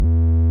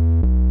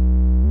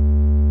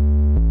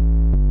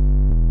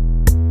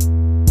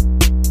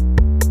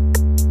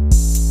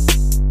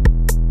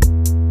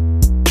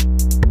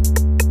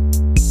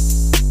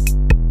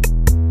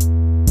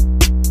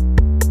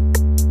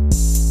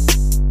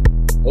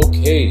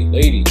Hey,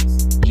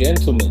 ladies,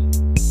 gentlemen,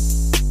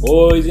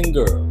 boys and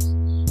girls,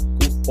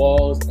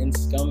 goofballs and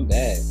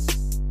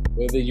scumbags,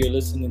 whether you're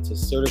listening to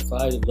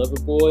Certified Lover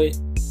Boy,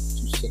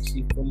 Too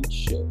Sexy for My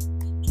Show,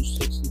 Too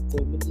Sexy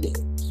for My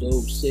Lips, So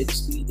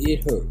Sexy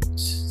It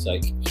Hurts,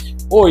 psych,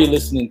 or you're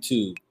listening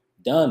to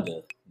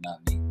Donda, not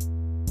me.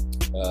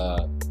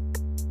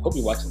 Hope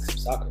you're watching some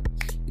soccer,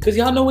 because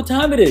y'all know what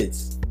time it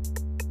is.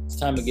 It's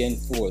time again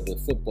for the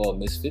Football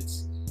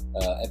Misfits.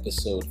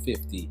 Episode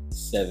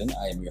 57.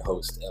 I am your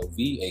host,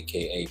 LV,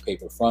 aka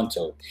Paper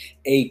Fronto,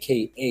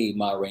 aka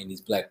Ma Rainey's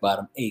Black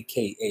Bottom,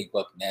 aka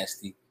Buck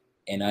Nasty,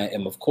 and I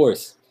am, of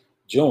course,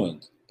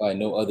 joined by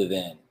no other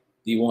than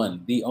the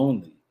one, the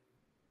only,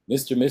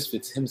 Mr.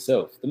 Misfits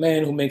himself, the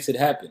man who makes it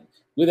happen.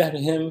 Without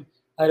him,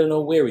 I don't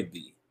know where we'd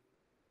be.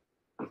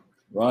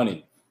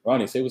 Ronnie,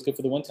 say what's good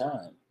for the one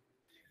time.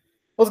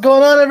 What's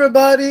going on,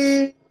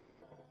 everybody?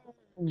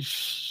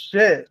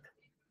 Shit.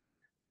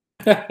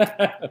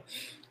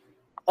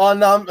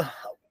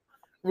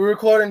 We're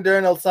recording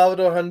during El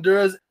Salvador,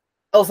 Honduras.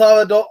 El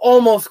Salvador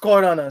almost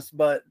scored on us,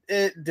 but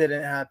it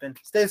didn't happen.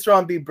 Stay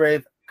strong, be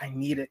brave. I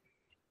need it.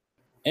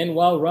 And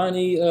while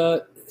Ronnie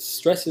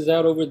stresses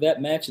out over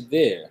that match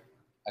there,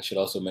 I should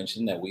also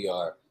mention that we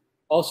are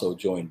also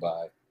joined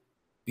by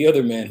the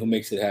other man who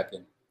makes it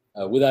happen.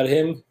 Without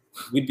him,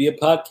 we'd be a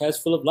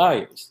podcast full of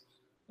liars.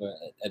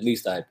 At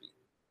least I'd be.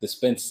 The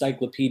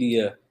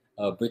Spencyclopedia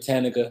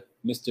Britannica,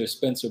 Mr.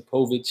 Spencer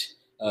Povich.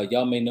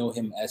 Y'all may know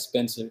him as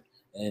Spencer,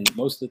 and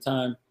most of the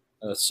time,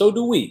 so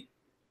do we.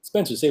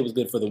 Spencer, say what's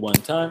good for the one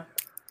time.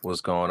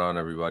 What's going on,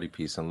 everybody?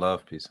 Peace and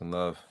love. Peace and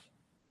love.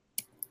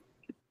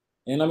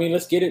 And I mean,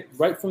 let's get it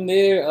right from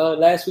there.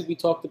 Last week we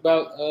talked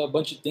about a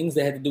bunch of things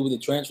that had to do with the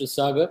transfer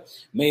saga,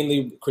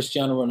 mainly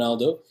Cristiano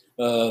Ronaldo,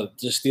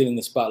 just stealing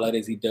the spotlight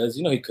as he does.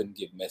 You know, he couldn't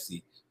give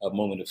Messi a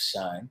moment of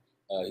shine.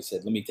 He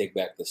said, let me take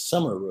back the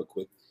summer real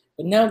quick.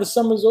 But now the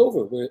summer's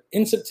over. We're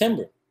in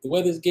September. The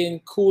weather's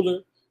getting cooler.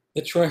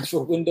 The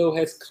transfer window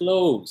has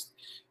closed.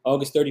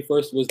 August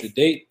 31st was the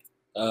date.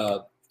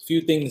 A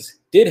few things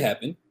did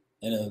happen,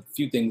 and a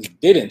few things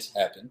didn't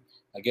happen.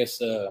 I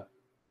guess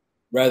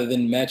rather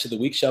than match of the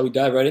week, shall we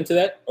dive right into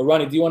that? Or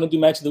Ronnie, do you want to do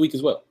match of the week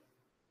as well?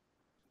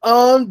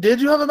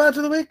 Did you have a match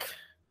of the week?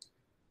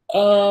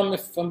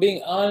 If I'm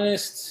being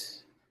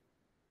honest,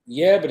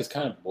 yeah, but it's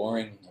kind of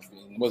boring. I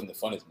mean, it wasn't the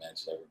funnest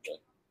match ever.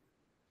 But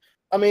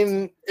I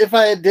mean, if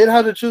I did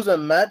have to choose a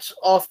match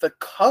off the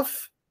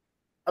cuff,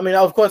 I mean,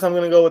 of course, I'm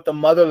going to go with the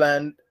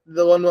motherland,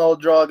 the one I'll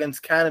draw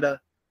against Canada.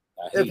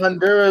 If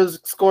Honduras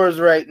scores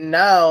right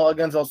now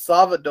against El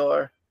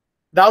Salvador,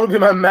 that would be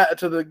my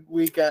match of the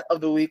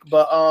week.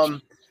 But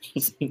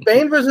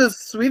Spain versus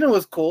Sweden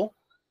was cool.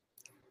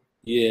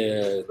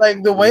 Yeah.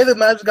 Like, the way the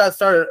match got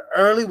started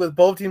early with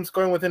both teams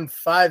scoring within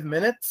 5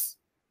 minutes,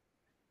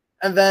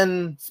 and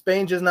then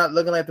Spain just not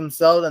looking like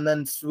themselves, and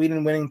then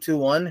Sweden winning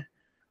 2-1.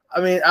 I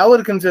mean, I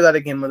would consider that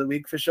a game of the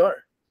week for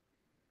sure.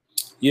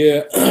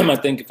 Yeah, I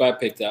think if I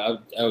picked I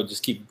would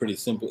just keep it pretty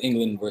simple.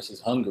 England versus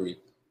Hungary.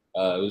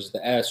 It was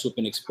the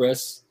ass-whooping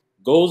express.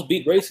 Goals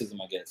beat racism,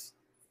 I guess.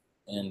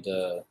 And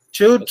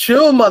chill,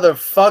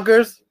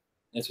 motherfuckers.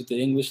 That's what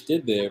the English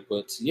did there.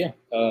 But yeah,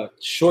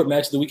 short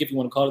match of the week if you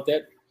want to call it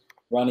that.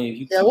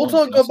 Ronnie, we'll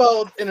talk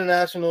about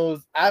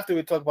internationals after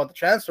we talk about the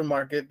transfer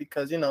market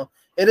because, you know,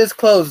 it is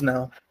closed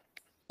now.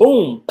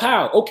 Boom,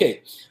 pow.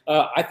 Okay.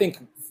 I think,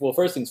 well,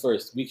 first things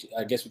first,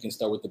 I guess we can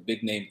start with the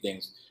big name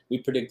things. We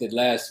predicted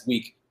last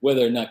week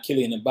whether or not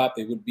Kylian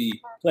Mbappe would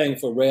be playing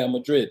for Real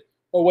Madrid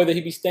or whether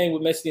he'd be staying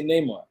with Messi and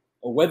Neymar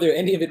or whether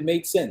any of it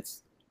made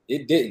sense.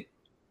 It didn't.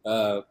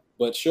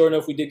 But sure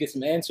enough, we did get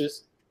some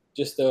answers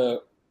just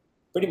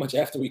pretty much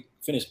after we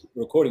finished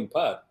recording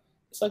pod.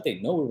 It's like they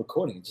know we're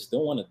recording, just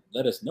don't want to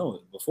let us know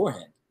it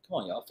beforehand.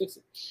 Come on, y'all, fix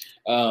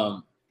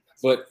it.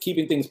 But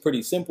keeping things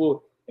pretty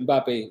simple,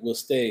 Mbappe will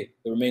stay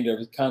the remainder of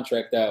his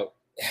contract out.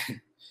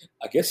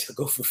 I guess he'll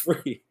go for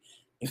free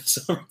in the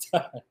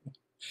summertime.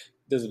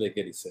 Doesn't make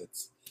any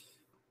sense.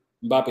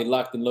 Mbappe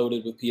locked and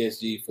loaded with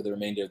PSG for the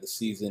remainder of the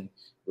season.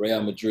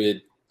 Real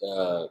Madrid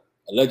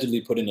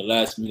allegedly put in a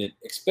last-minute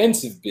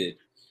expensive bid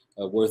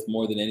worth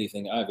more than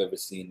anything I've ever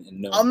seen.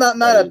 And I'm not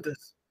mad at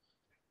this.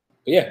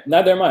 But yeah,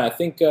 neither am I. I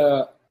think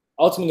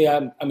ultimately,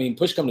 I mean,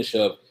 push come to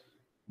shove,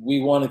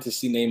 we wanted to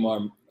see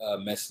Neymar,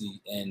 Messi,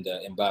 and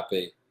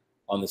Mbappe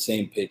on the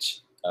same pitch.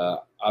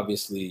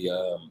 Obviously,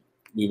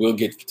 we will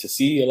get to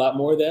see a lot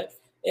more of that.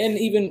 And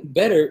even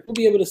better, we'll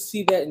be able to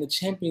see that in the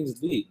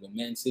Champions League when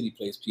Man City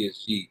plays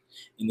PSG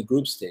in the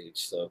group stage.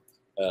 So,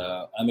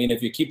 I mean,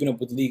 if you're keeping up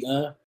with Ligue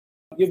 1,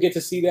 you'll get to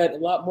see that a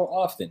lot more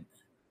often.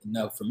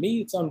 Now, for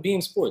me, it's on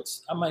Beam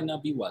Sports. I might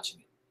not be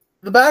watching it.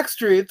 The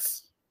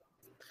Backstreets.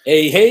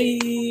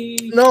 Hey.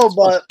 No,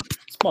 but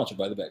sponsored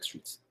by the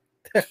Backstreets.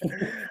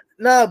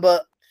 No,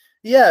 but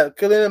yeah,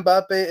 Kylian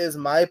Mbappe is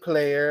my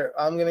player.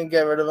 I'm gonna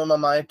get rid of him on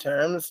my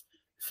terms.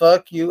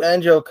 Fuck you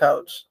and your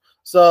couch.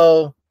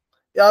 So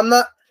yeah, I'm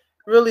not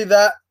really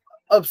that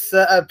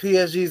upset at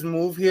PSG's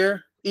move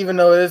here, even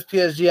though it is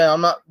PSG and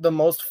I'm not the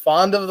most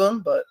fond of them.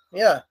 But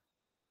yeah,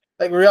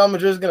 like Real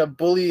Madrid is gonna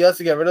bully us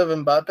to get rid of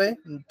Mbappe.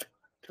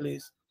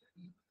 Please.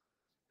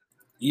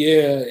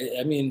 Yeah,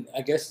 I mean,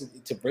 I guess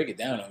to break it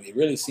down, I mean, it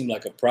really seemed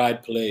like a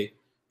pride play.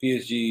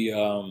 PSG,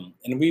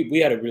 and we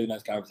had a really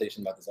nice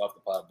conversation about this off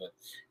the pod, but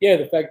yeah,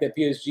 the fact that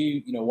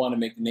PSG, want to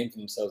make the name for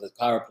themselves as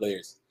power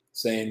players,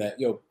 saying that,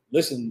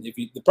 listen, if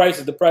the price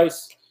is the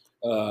price,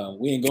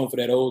 we ain't going for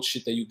that old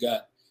shit that you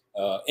got,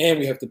 and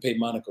we have to pay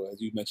Monaco,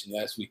 as you mentioned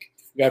last week.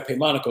 We got to pay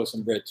Monaco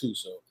some bread too,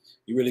 so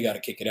you really got to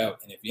kick it out.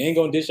 And if you ain't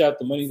gonna dish out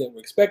the money that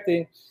we're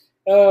expecting,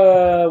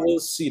 we'll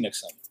see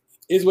next summer.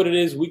 Is what it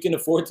is. We can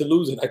afford to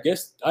lose it. I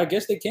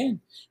guess they can.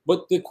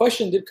 But the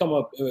question did come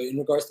up in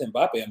regards to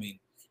Mbappe. I mean,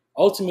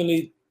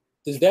 ultimately,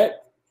 does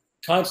that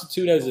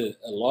constitute as a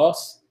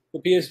loss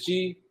for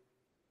PSG?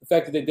 The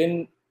fact that they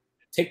didn't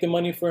take the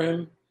money for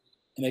him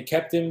and they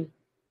kept him.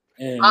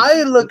 And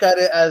I look at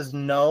it as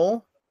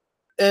no.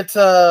 It's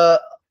a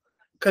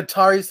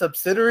Qatari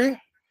subsidiary.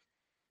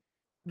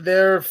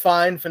 They're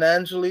fine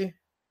financially.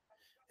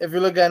 If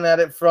you're looking at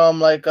it from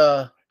like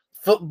a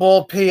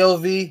football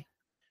POV,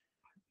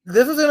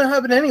 this is going to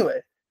happen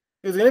anyway.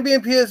 He was going to be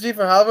in PSG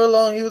for however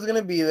long he was going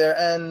to be there,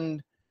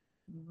 and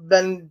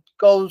then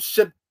go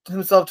ship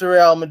himself to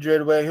Real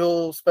Madrid, where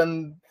he'll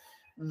spend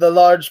the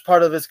large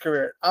part of his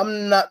career.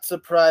 I'm not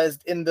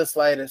surprised in the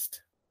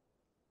slightest.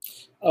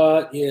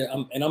 Yeah,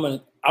 I'm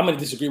gonna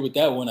disagree with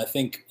that one. I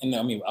think, and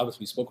I mean,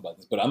 obviously we spoke about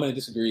this, but I'm gonna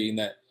disagree in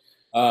that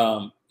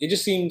it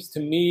just seems to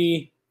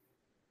me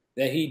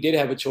that he did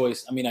have a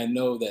choice. I mean, I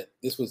know that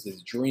this was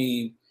his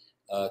dream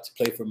to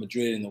play for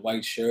Madrid in the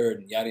white shirt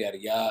and yada yada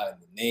yada,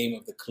 and the name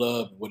of the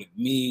club and what it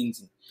means.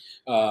 And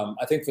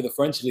I think for the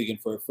French league and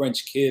for a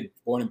French kid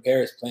born in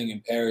Paris, playing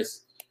in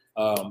Paris,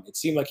 it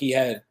seemed like he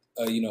had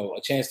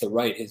a chance to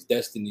write his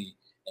destiny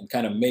and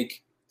kind of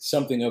make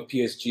something of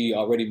PSG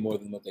already more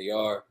than what they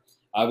are.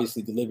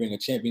 Obviously, delivering a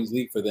Champions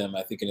League for them,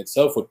 I think in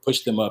itself would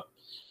push them up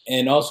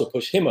and also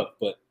push him up.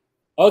 But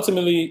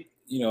ultimately,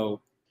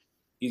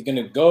 he's going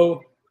to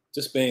go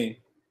to Spain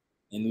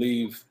and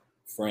leave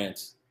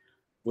France,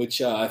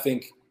 which I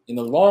think in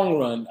the long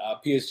run,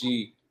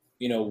 PSG,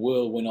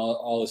 will, when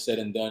all is said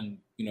and done,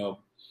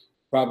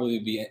 probably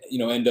be,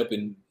 end up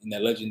in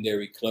that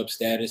legendary club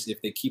status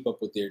if they keep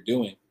up what they're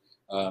doing,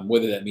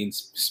 whether that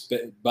means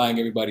buying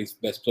everybody's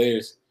best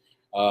players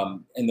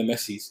and the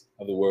Messis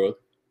of the world,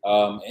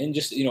 and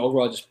just,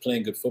 overall just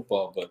playing good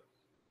football. But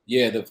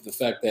yeah, the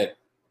fact that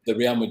the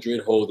Real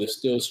Madrid hold is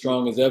still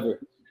strong as ever,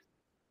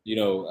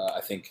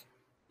 I think,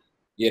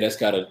 yeah, that's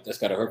gotta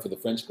hurt for the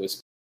French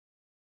boys.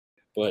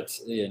 But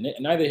yeah,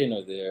 neither here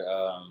nor there.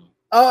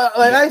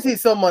 I see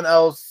someone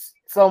else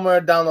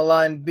somewhere down the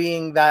line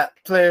being that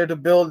player to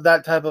build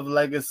that type of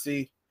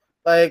legacy.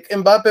 Like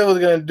Mbappe was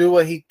gonna do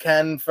what he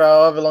can for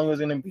however long he was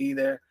gonna be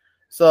there.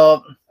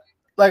 So,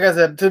 like I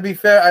said, to be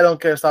fair, I don't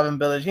care. Slaven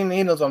Bilic,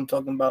 he knows what I'm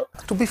talking about.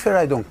 To be fair,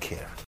 I don't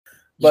care.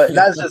 But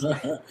that's just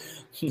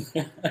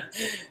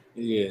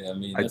yeah. I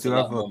mean, I do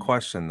have a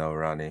question though,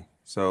 Ronnie.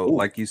 So,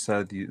 like you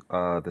said,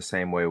 the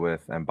same way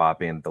with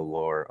Mbappe and the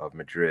lure of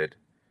Madrid.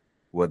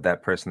 Would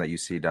that person that you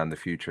see down the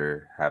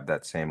future have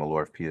that same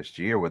allure of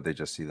PSG, or would they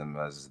just see them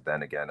as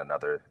then again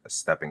another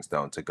stepping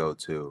stone to go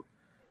to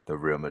the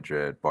Real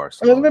Madrid,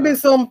 Barcelona? There's gonna be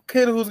some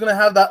kid who's gonna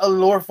have that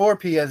allure for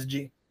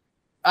PSG.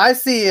 I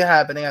see it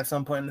happening at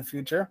some point in the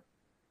future.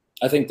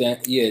 I think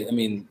that, yeah. I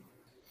mean,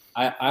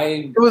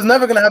 it was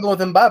never gonna happen with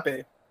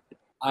Mbappe.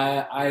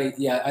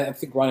 I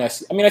think Ronnie. I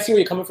see where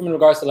you're coming from in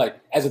regards to, like,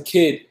 as a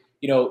kid,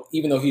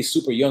 even though he's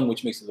super young,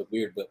 which makes it look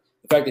weird, but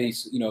the fact that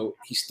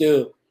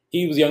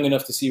he was young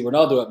enough to see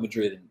Ronaldo at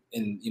Madrid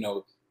and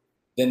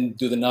then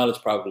do the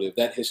knowledge probably of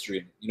that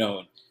history,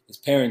 and his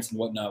parents and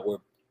whatnot were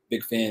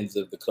big fans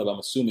of the club, I'm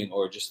assuming,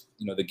 or just,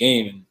 the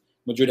game. And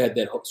Madrid had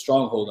that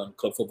stronghold on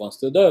club football and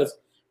still does,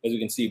 as we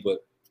can see.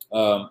 But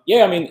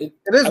yeah, I mean, it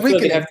is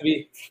weakening.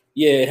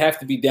 It'd have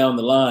to be down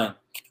the line,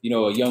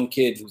 a young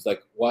kid who's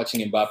like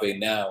watching Mbappe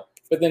now.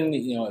 But then,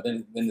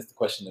 then it's the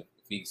question of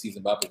if he sees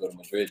Mbappe go to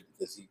Madrid,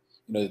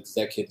 does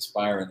that kid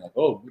aspiring like,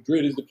 oh,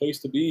 Madrid is the place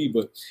to be?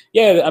 But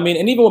yeah, I mean,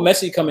 and even with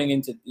Messi coming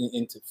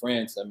into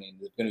France, I mean,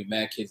 there's going to be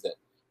mad kids that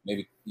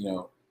maybe,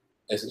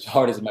 as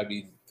hard as it might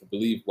be to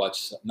believe,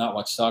 not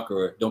watch soccer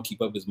or don't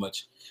keep up as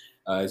much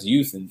as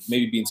youth, and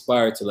maybe be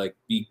inspired to like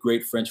be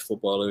great French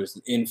footballers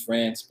in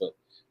France. But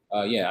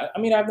yeah, I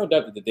mean, I have no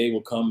doubt that the day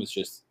will come. It's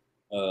just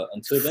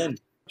until then,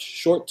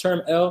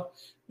 short-term L.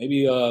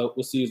 Maybe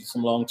we'll see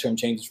some long-term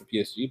changes for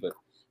PSG, but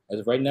as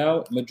of right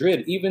now,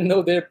 Madrid, even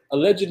though they're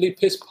allegedly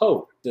piss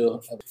po,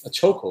 still have a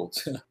chokehold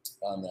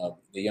on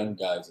the young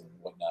guys and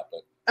whatnot.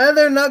 And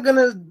they're not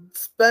gonna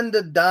spend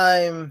a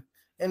dime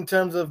in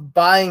terms of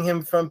buying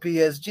him from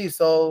PSG.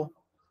 So,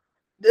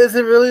 is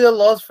it really a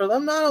loss for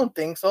them? I don't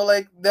think so.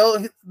 Like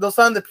they'll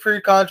sign the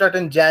pre-contract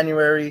in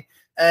January,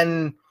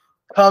 and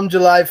come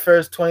July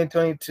 1st,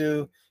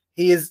 2022,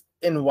 he is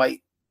in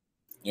white.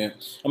 Yeah,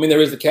 I mean,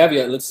 there is a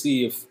caveat. Let's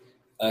see if.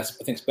 I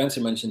think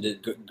Spencer mentioned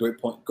it. Great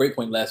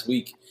point last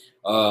week.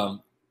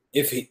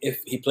 If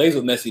he plays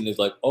with Messi and is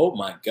like, oh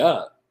my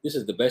God, this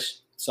is the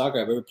best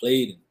soccer I've ever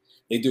played, and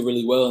they do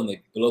really well and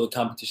they blow the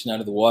competition out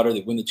of the water,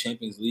 they win the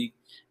Champions League.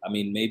 I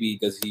mean, maybe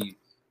does he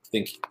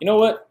think, you know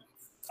what,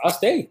 I'll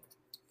stay?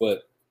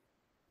 But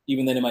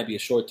even then it might be a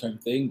short-term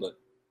thing, but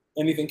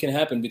anything can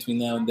happen between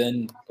now and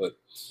then. But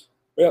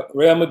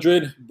Real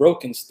Madrid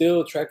broke and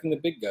still attracting the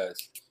big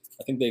guys.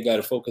 I think they got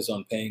to focus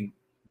on paying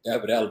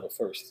David Alaba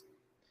first.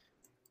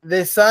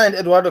 They signed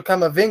Eduardo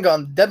Camavinga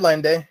on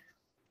deadline day.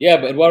 Yeah,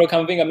 but Eduardo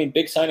Camavinga, I mean,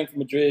 big signing for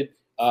Madrid.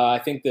 I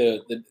think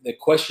the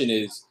question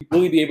is,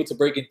 will he be able to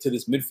break into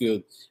this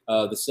midfield,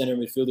 the center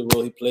midfielder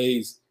role he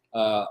plays?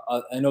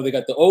 I know they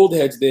got the old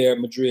heads there at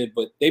Madrid,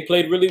 but they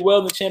played really well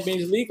in the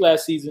Champions League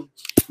last season,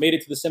 made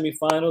it to the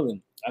semifinal.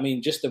 And, I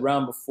mean, just the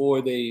round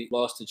before they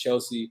lost to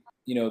Chelsea,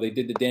 they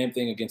did the damn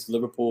thing against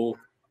Liverpool.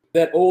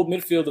 That old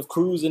midfield of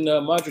Cruz and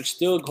Modric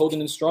still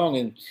holding in strong,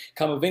 and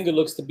Camavinga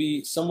looks to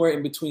be somewhere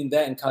in between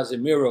that and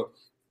Casemiro.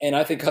 And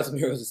I think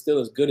Casemiro is still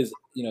as good as,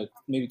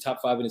 maybe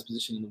top 5 in his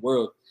position in the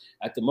world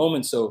at the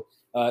moment. So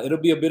it'll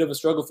be a bit of a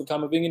struggle for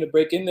Camavinga to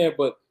break in there.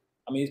 But,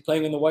 I mean, he's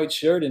playing in the white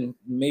shirt, and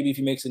maybe if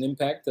he makes an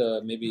impact,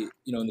 maybe,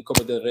 in the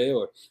Copa del Rey,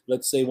 or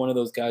let's say one of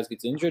those guys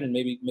gets injured and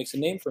maybe makes a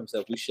name for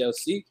himself. We shall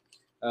see.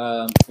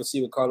 We'll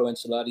see what Carlo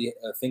Ancelotti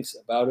thinks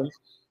about him.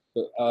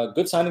 But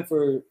good signing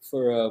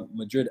for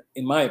Madrid,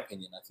 in my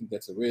opinion. I think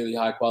that's a really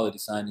high-quality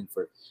signing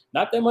for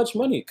not that much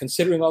money,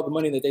 considering all the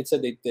money that they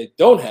said they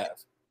don't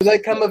have. You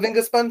like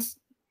Camavinga, Spence?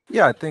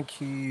 Yeah, I think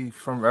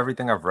from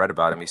everything I've read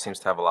about him, he seems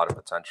to have a lot of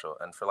potential.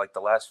 And for like the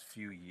last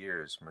few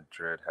years,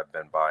 Madrid have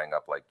been buying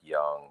up like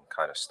young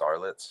kind of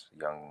starlets,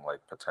 young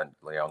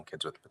young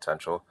kids with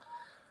potential.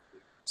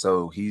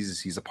 So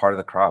he's a part of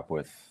the crop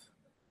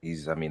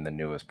he's the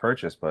newest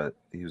purchase, but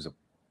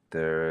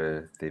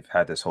they've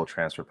had this whole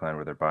transfer plan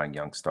where they're buying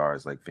young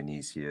stars like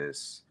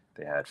Vinicius.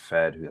 They had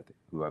Fed,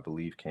 who I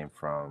believe came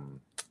from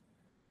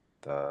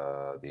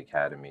the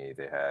academy.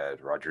 They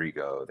had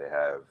Rodrigo. They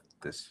have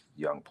this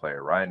young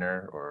player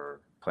Reiner,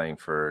 or playing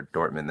for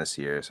Dortmund this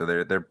year. So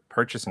they're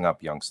purchasing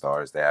up young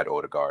stars. They had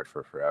Odegaard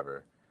for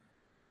forever.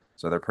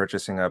 So they're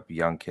purchasing up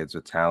young kids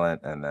with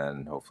talent, and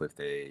then hopefully if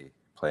they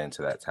play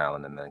into that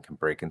talent and then can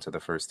break into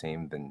the first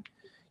team, then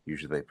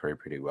usually they play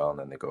pretty well and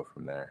then they go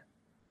from there.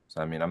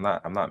 So I mean, I'm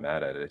not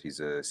mad at it. He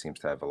seems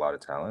to have a lot of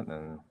talent,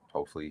 and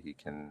hopefully he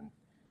can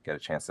get a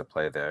chance to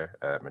play there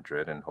at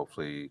Madrid, and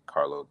hopefully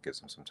Carlo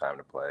gives him some time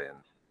to play and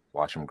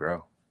watch him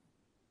grow.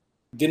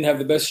 Didn't have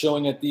the best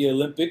showing at the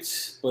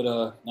Olympics,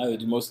 but neither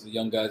do most of the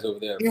young guys over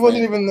there. He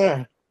wasn't even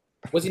there.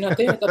 Was he not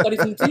there? I thought he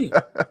was in the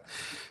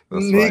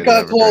team. He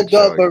got called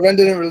up, but Ren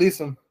didn't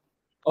release him.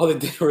 Oh, they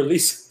didn't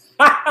release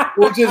him.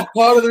 Which is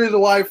part of the reason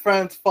why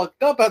France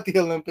fucked up at the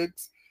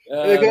Olympics.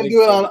 They couldn't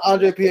do it on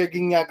Andre Pierre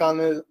Gignac on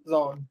his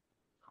own.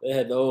 They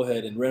had the old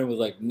head, and Ren was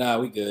like, "Nah,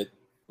 we good.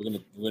 We're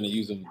gonna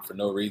use him for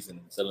no reason.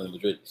 Sell him to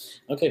Madrid."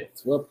 Okay,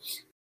 well.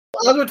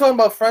 As we're talking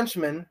about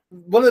Frenchmen,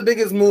 one of the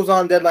biggest moves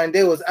on deadline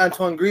day was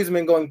Antoine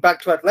Griezmann going back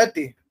to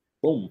Atleti.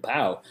 Boom,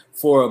 pow.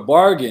 For a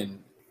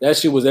bargain, that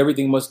shit was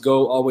everything must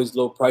go, always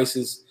low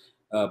prices.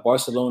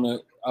 Barcelona,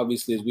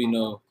 obviously, as we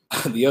know,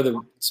 the other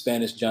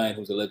Spanish giant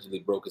who's allegedly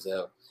broke as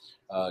hell,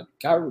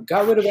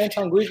 got rid of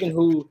Antoine Griezmann,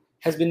 who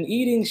has been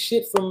eating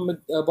shit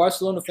from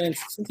Barcelona fans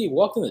since he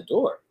walked in the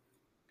door.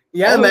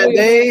 Yeah, man,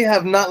 they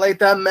have not liked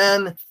that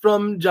man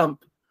from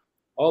jump.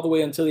 All the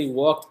way until he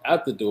walked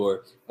out the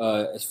door,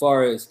 as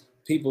far as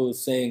people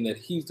saying that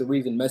he's the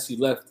reason Messi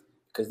left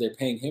because they're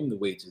paying him the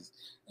wages.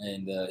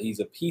 And he's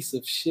a piece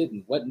of shit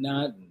and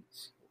whatnot. And,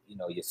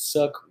 you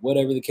suck,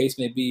 whatever the case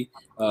may be.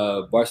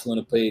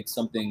 Barcelona paid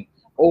something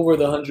over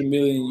the 100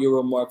 million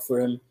euro mark for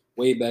him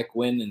way back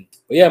when.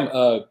 But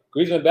yeah,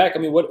 Griezmann back. I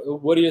mean,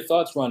 what are your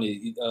thoughts,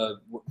 Ronnie?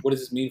 What does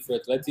this mean for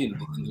Atleti in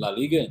La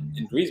Liga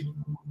and Griezmann?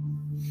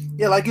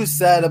 Yeah, like you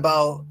said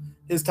about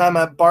his time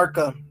at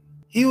Barca,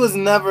 he was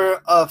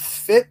never a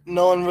fit.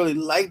 No one really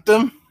liked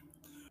him.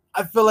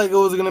 I feel like it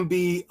was going to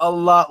be a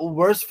lot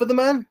worse for the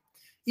man,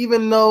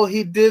 even though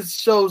he did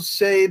show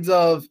shades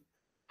of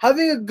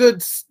having a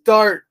good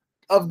start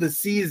of the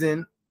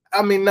season.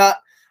 I mean, not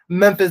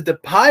Memphis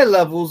Depay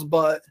levels,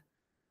 but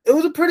it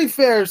was a pretty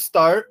fair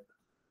start.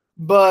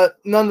 But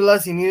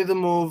nonetheless, he needed to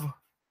move.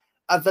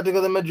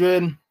 Atletico de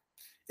Madrid,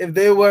 if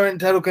they weren't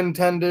title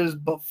contenders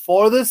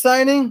before the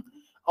signing,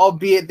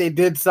 albeit they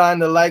did sign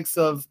the likes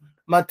of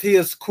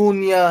Matias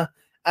Cunha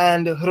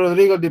and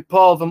Rodrigo de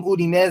Paul from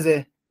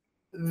Udinese,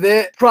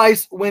 their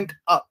price went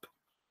up.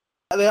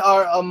 They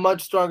are a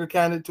much stronger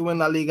candidate to win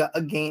La Liga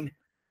again.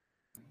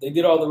 They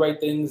did all the right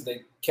things.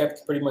 They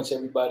kept pretty much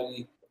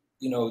everybody.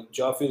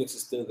 Joao Felix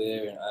is still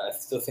there, and I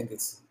still think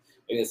this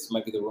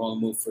might be the wrong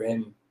move for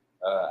him.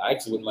 I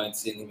actually wouldn't mind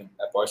seeing him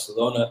at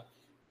Barcelona.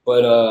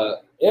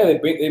 But, yeah, they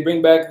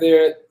bring back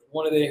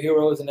one of their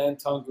heroes, and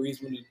Antoine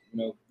Griezmann,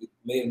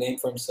 made a name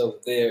for himself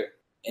there.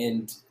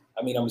 And,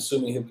 I mean, I'm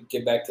assuming he'll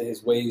get back to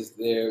his ways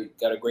there.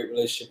 Got a great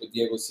relationship with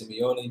Diego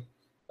Simeone,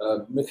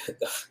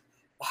 the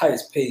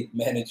highest paid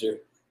manager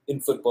in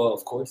football,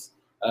 of course.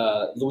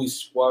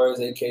 Luis Suarez,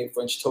 a.k.a.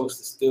 French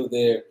Toast, is still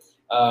there.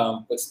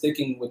 But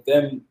sticking with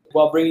them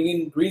while bringing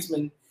in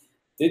Griezmann,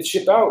 did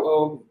ship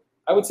out,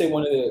 I would say,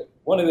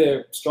 one of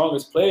their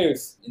strongest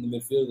players in the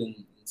midfield,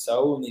 in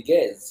Saúl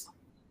Ñíguez.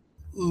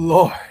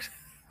 Lord.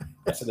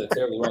 I said that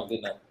terribly wrong,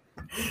 didn't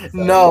I?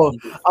 No,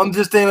 I'm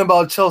just thinking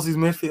about Chelsea's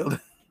midfield.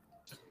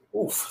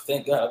 Oof,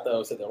 thank God. I thought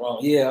I said that wrong.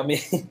 Yeah, I mean,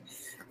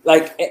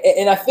 like,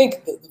 and I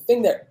think the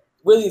thing that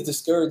really is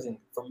discouraging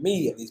for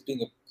me, at least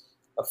being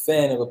a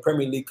fan of a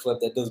Premier League club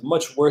that does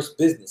much worse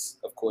business,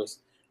 of course.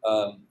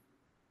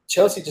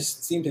 Chelsea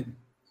just seemed to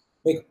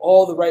make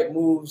all the right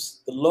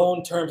moves. The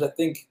loan terms, I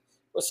think,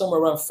 was somewhere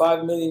around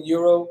 €5 million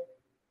or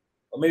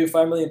maybe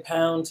 £5 million.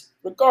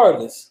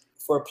 Regardless,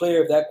 for a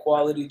player of that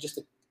quality, just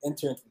to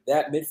enter into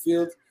that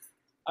midfield,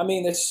 I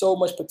mean, there's so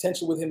much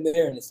potential with him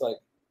there, and it's like,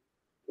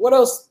 what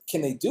else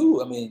can they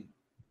do? I mean,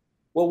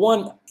 well,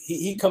 one,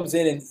 he comes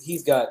in and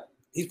he's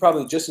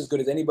probably just as good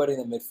as anybody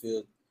in the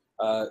midfield,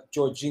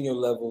 Jorginho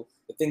level,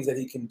 the things that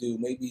he can do.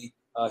 Maybe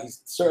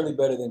he's certainly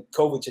better than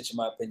Kovacic, in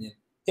my opinion.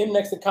 Him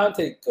next to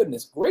Conte,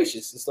 goodness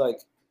gracious, it's like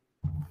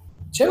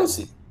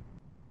Chelsea.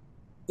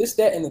 This,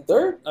 that, and the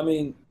third. I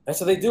mean, that's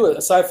how they do it.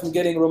 Aside from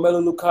getting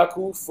Romelu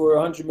Lukaku for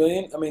 $100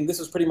 million, I mean, this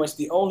was pretty much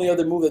the only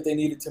other move that they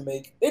needed to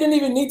make. They didn't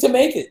even need to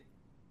make it.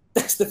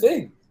 That's the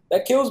thing.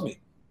 That kills me.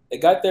 They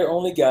got their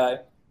only guy.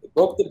 They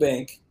broke the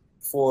bank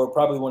for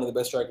probably one of the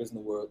best strikers in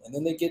the world, and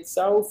then they get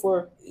Saul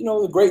for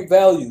the great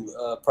value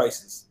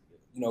prices,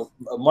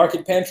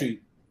 market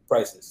pantry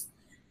prices.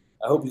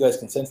 I hope you guys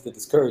can sense the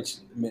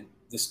discouragement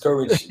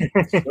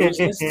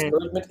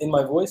in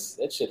my voice.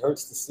 That shit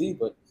hurts to see,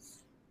 but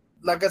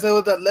like I said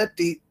with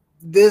Atleti,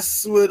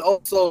 this would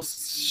also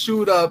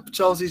shoot up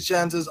Chelsea's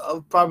chances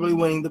of probably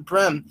winning the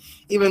Prem,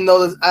 even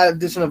though the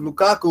addition of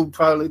Lukaku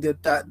probably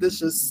did that.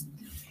 This is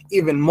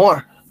even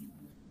more.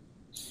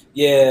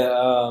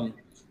 Yeah,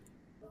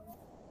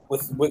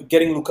 with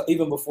getting Lukaku,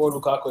 even before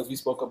Lukaku, as we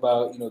spoke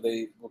about,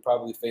 they were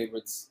probably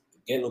favorites.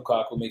 Get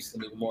Lukaku makes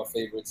them even more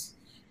favorites.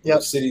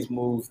 Yep. City's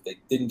move, they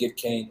didn't get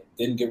Kane,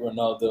 didn't get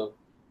Ronaldo.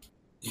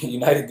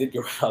 United did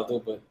get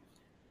Ronaldo, but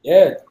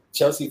yeah,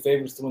 Chelsea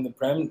favorites to win the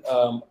Prem.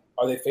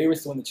 Are they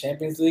favorites to win the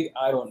Champions League?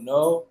 I don't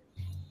know.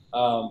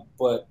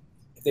 But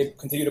if they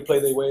continue to play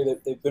the way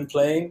that they've been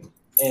playing,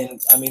 and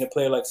I mean, a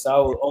player like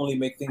Saul will only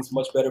make things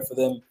much better for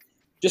them,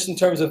 just in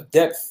terms of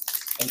depth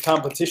and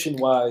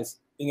competition-wise,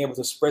 being able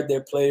to spread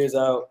their players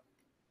out,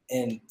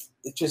 and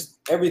it just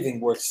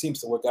everything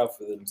seems to work out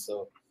for them.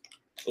 So,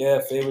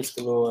 yeah, favorites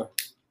galore.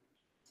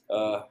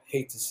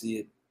 Hate to see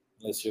it,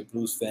 unless you're a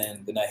Blues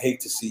fan. Then I hate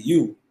to see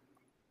you.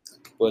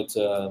 But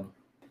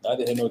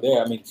neither here nor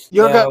there. I mean,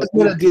 your guys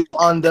made a deal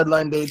on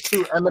deadline day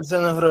too.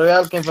 Emerson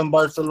Royal came from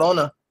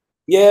Barcelona.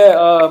 Yeah,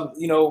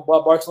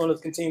 while Barcelona's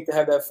continuing to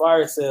have that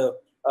fire sale,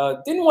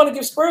 didn't want to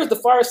give Spurs the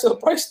fire sale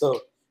price though.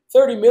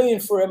 $30 million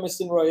for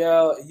Emerson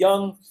Royal, a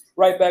young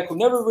right back who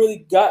never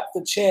really got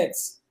the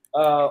chance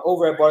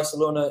over at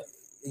Barcelona.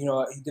 He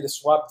did a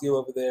swap deal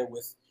over there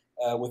with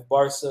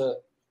Barca.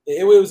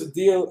 It was a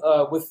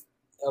deal with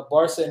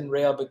Barca and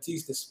Real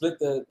Betis to split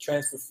the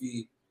transfer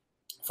fee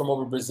from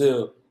over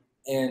Brazil,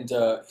 and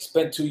he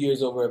spent 2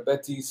 years over at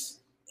Betis,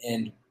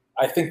 and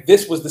I think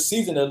this was the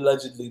season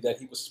allegedly that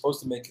he was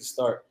supposed to make his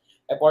start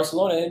at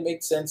Barcelona. And it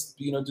makes sense,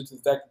 due to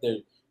the fact that they're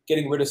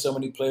getting rid of so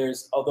many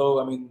players. Although,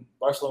 I mean,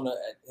 Barcelona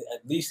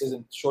at least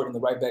isn't short in the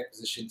right back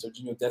position. So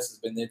Serginho Dest has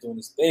been there doing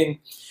his thing,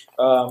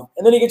 and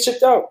then he gets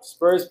shipped out.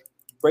 Spurs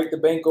break the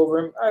bank over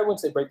him. I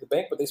wouldn't say break the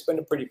bank, but they spend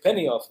a pretty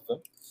penny off of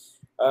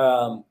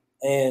him.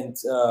 And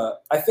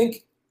I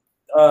think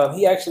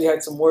he actually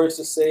had some words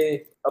to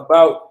say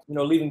about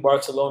leaving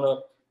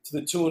Barcelona, to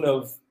the tune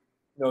of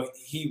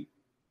he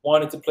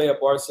wanted to play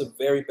at Barca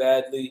very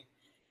badly,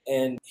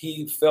 and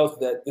he felt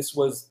that this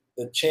was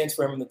the chance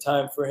for him and the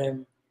time for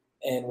him.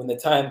 And when the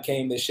time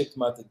came, they shipped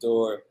him out the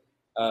door.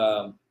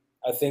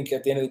 I think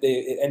at the end of the day,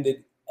 it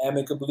ended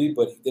amicably,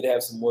 but he did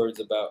have some words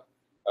about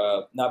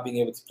not being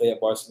able to play at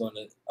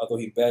Barcelona, although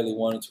he badly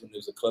wanted to, and it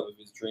was a club of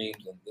his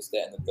dreams, and this,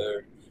 that, and the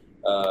third.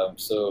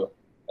 So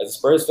as a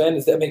Spurs fan,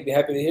 does that make me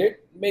happy to hear?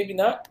 Maybe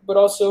not, but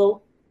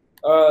also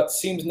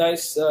seems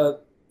nice.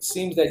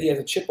 Seems that he has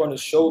a chip on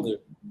his shoulder,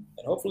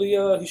 and hopefully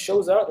he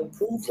shows out and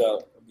proves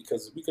out,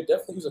 because we could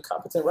definitely use a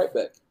competent right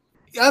back.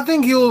 Yeah, I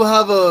think he'll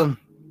have a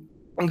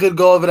good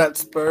go of it at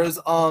Spurs.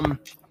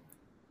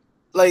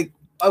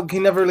 He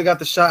never really got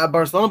the shot at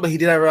Barcelona, but he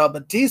did at Real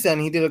Betis,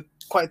 and he did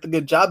quite a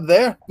good job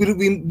there.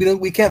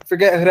 We can't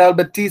forget Real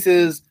Betis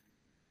is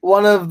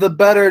one of the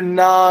better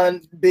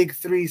non-Big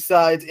Three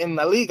sides in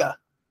La Liga.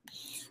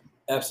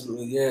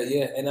 Absolutely,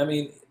 yeah. And I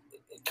mean,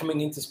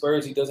 coming into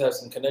Spurs, he does have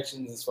some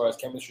connections as far as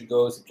chemistry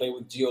goes. He played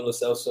with Gio Lo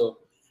Celso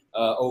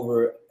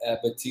over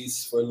at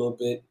Betis for a little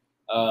bit.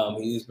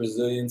 He is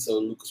Brazilian, so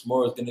Lucas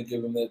Moura is going to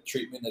give him that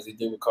treatment as he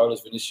did with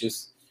Carlos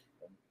Vinicius.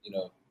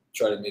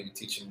 Try to maybe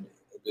teach him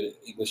a bit of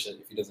English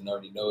if he doesn't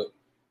already know it.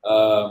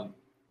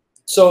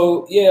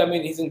 So, yeah, I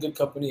mean, he's in good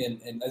company.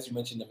 And as you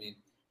mentioned, I mean,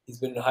 he's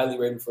been highly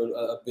rated for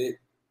a bit.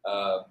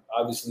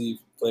 Obviously,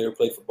 player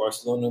played for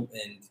Barcelona,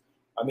 and,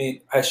 I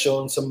mean, has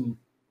shown some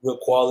real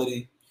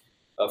quality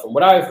from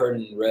what I've heard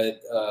and read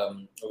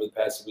over the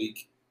past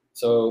week.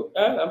 So,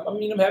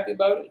 I'm happy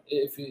about it.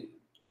 If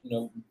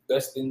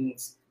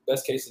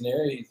best case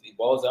scenario, he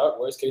balls out.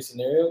 Worst case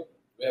scenario,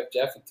 we have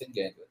Jaffa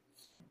Tanganga.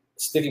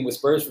 Sticking with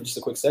Spurs for just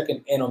a quick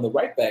second, and on the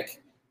right back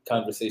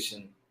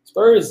conversation,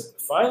 Spurs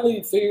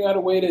finally figuring out a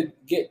way to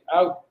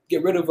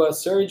get rid of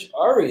Serge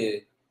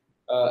Aurier,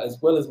 as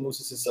well as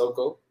Moussa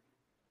Sissoko.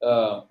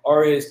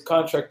 Aurier's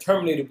contract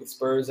terminated with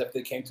Spurs after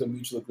they came to a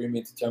mutual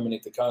agreement to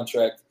terminate the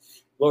contract.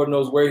 Lord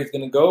knows where he's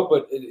going to go,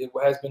 but it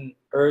has been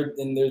heard,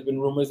 and there's been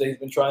rumors that he's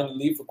been trying to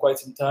leave for quite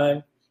some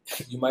time.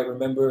 You might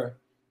remember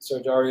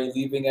Serge Aurier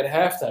leaving at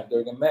halftime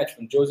during a match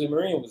when Jose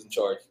Mourinho was in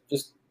charge.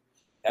 Just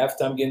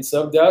halftime getting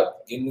subbed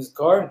out, getting in his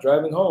car, and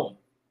driving home.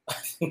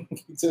 he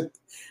took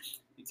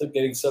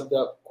getting subbed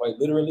out quite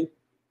literally.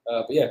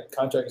 But yeah,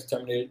 contract is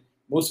terminated.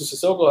 Moussa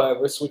Sissoko,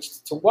 however,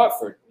 switched to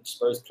Watford, which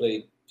Spurs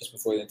played just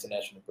before the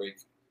international break.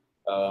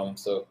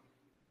 So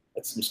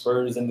that's some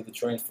Spurs into the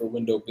transfer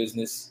window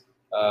business.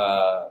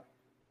 I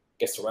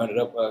guess to round it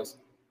up,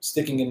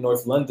 sticking in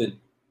North London,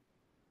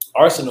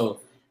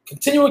 Arsenal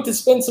continuing to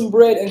spend some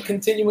bread and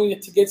continuing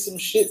to get some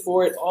shit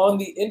for it on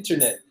the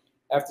internet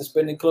after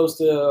spending close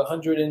to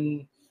 100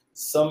 and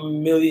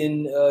some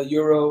million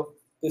euro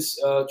this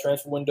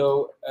transfer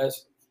window,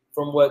 as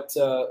from what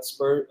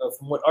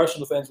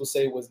Arsenal fans will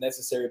say was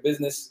necessary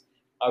business.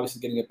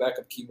 Obviously, getting a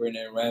backup keeper in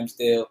Aaron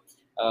Ramsdale,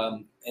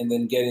 and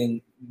then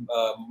getting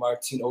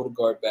Martin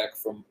Odegaard back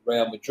from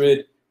Real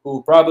Madrid,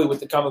 who probably with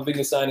the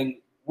Camavinga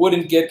signing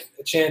wouldn't get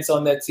a chance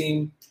on that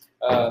team,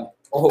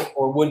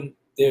 or wouldn't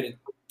dare to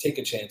take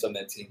a chance on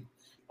that team.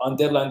 On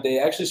deadline day,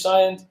 actually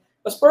signed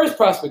a Spurs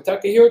prospect,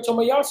 Takahiro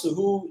Tomoyasu,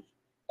 who,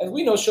 as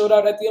we know, showed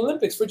out at the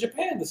Olympics for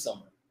Japan this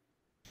summer.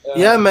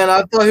 Yeah, man,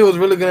 I thought he was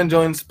really going to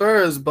join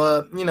Spurs,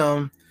 but,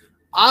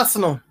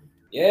 Arsenal.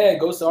 Yeah,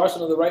 goes to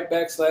Arsenal, the right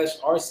back /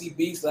 RCB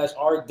 /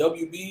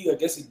 RWB. I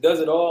guess he does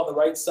it all on the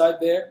right side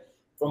there.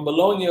 From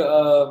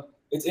Bologna,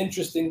 it's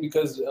interesting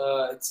because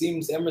it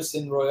seems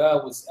Emerson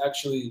Royal was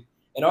actually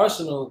an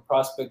Arsenal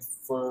prospect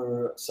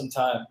for some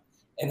time.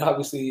 And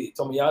obviously,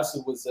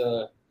 Tomiyasu was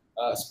a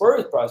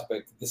Spurs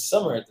prospect this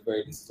summer at the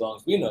very least, as long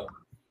as we know.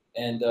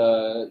 And,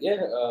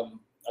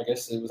 I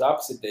guess it was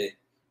opposite day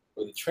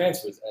for the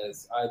transfers,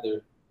 as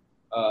either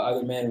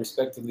man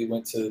respectively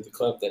went to the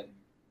club that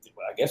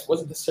I guess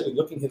wasn't necessarily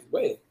looking his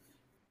way.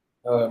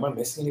 Am I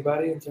missing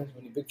anybody in terms of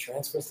any big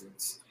transfers?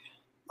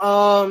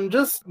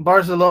 Just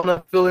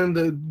Barcelona filling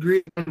the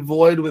green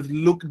void with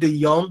Luke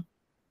de Jong.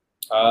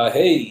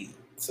 Hey,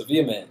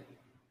 Sevilla man.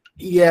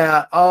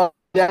 Yeah,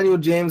 Daniel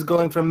James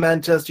going from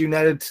Manchester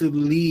United to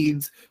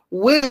Leeds,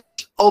 which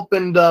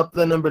opened up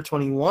the number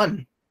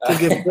 21 to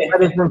give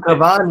Edison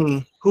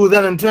Cavani, who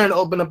then in turn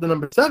opened up the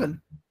number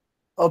 7,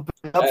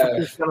 opened up for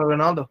Cristiano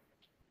Ronaldo.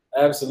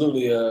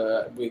 Absolutely.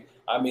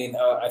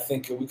 I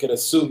think we could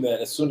assume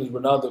that as soon as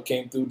Ronaldo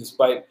came through,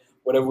 despite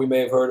whatever we may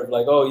have heard of,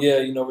 like, oh yeah,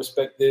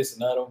 respect this,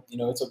 and I don't,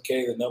 it's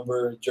okay, the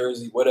number,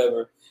 jersey,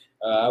 whatever.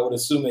 I would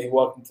assume that he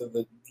walked into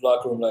the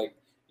locker room like,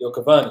 yo,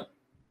 Cavani,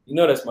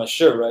 that's my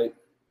shirt, right?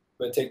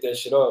 Better take that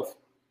shit off.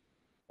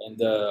 And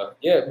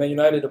Man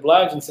United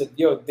obliged and said,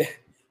 yo,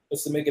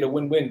 let's make it a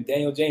win-win.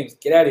 Daniel James,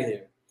 get out of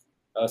here.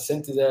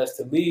 Sent his ass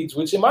to Leeds,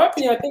 which in my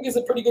opinion, I think is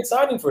a pretty good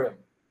signing for him.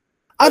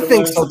 I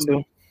think so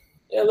too.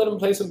 Yeah, let him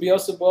play some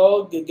Bielsa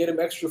ball, get him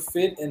extra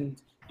fit,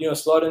 and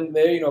slot in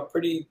there. A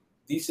pretty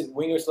decent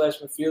winger /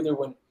 midfielder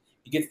when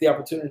he gets the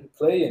opportunity to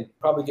play, and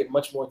probably get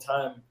much more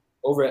time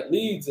over at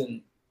Leeds.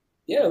 And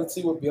yeah, let's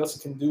see what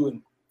Bielsa can do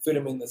and fit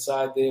him in the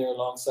side there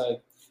alongside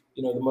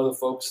the mother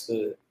folks,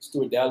 the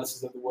Stuart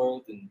Dallases of the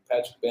world, and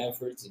Patrick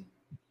Bamfords, and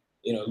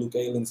Luke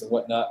Aylings and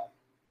whatnot.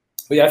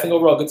 But yeah, I think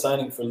overall good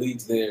signing for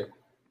Leeds there.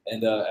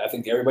 And I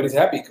think everybody's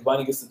happy.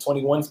 Cavani gets to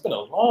 21. It's been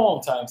a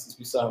long time since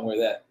we saw him wear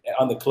that,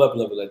 on the club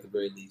level at the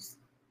very least.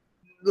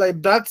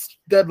 Like, that's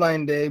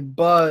deadline day,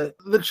 but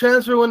the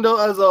transfer window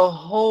as a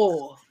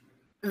whole,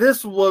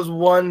 this was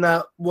one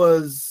that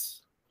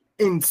was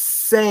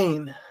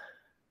insane.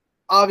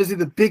 Obviously,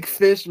 the big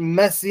fish,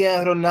 Messi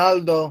and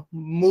Ronaldo,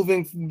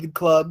 moving from the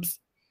clubs.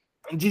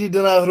 Gigi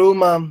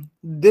Donnarumma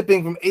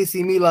dipping from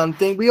AC Milan.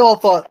 We all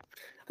thought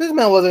this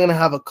man wasn't going to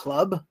have a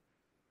club.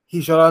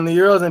 He showed on the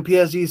Euros, and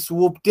PSG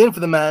swooped in for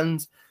the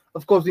mans.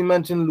 Of course, we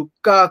mentioned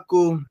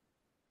Lukaku.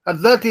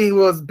 Atleti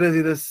was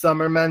busy this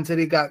summer. Man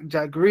City got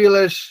Jack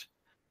Grealish,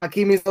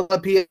 Hakimi still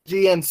at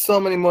PSG, and so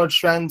many more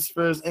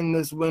transfers in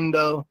this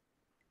window.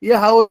 Yeah,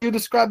 how would you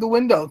describe the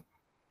window?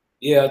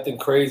 Yeah, I think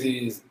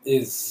crazy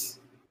is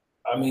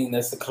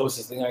that's the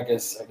closest thing I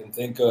guess I can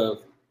think of.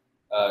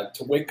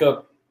 To wake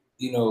up,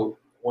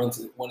 when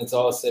it's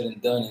all said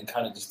and done, and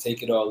kind of just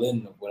take it all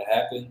in of what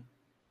happened.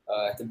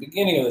 At the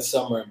beginning of the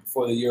summer and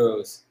before the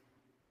Euros,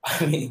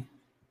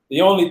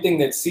 the only thing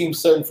that seemed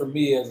certain for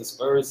me as a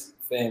Spurs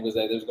fan was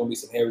that there's going to be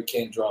some Harry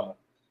Kane drama.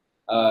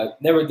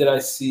 Never did I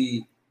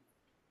see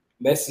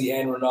Messi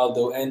and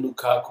Ronaldo and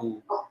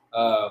Lukaku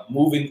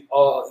moving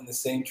all in the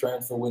same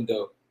transfer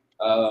window.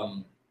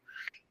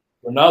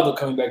 Ronaldo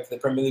coming back to the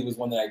Premier League was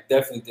one that I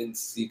definitely didn't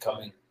see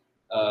coming.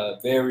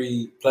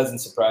 Very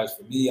pleasant surprise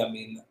for me.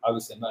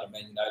 Obviously I'm not a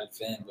Man United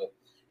fan, but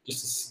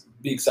just to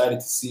be excited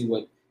to see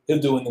what he'll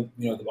do in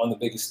on the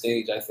biggest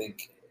stage. I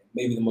think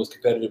maybe the most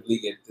competitive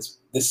league at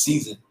this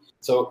season.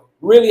 So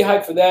really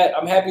hyped for that.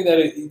 I'm happy that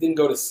he didn't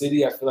go to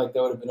City. I feel like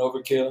that would have been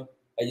overkill.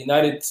 At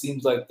United, it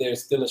seems like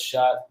there's still a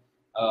shot.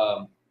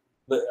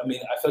 but I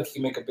mean, I feel like he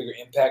can make a bigger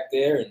impact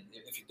there, and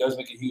if he does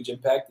make a huge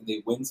impact and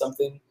they win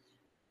something,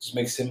 it just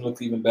makes him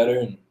look even better.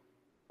 And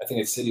I think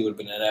at City would have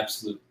been an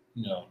absolute,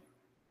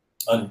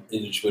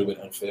 it just would have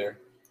been unfair.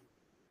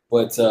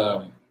 But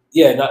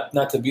yeah,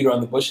 not to beat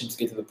around the bush and to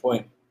get to the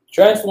point.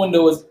 Transfer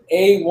window was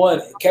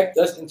A1. It kept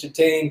us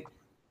entertained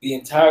the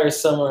entire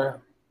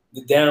summer.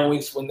 The down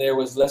weeks when there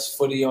was less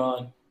footy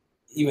on,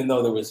 even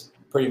though there was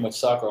pretty much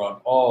soccer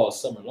on all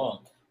summer long,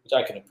 which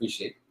I can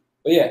appreciate.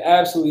 But yeah,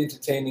 absolutely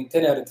entertaining.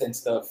 10 out of 10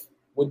 stuff.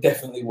 Would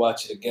definitely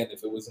watch it again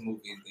if it was a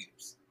movie in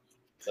theaters.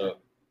 So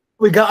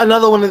we got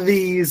another one of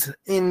these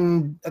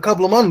in a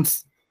couple of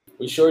months.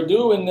 We sure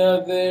do, and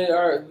there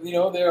are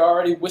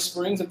already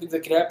whisperings of things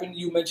that could happen.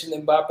 You mentioned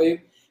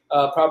Mbappe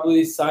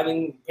probably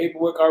signing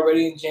paperwork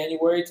already in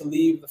January to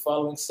leave the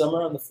following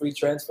summer on the free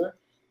transfer.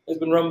 There's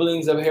been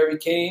rumblings of Harry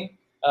Kane,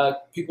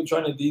 people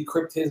trying to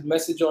decrypt his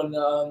message on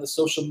the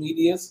social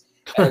medias,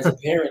 as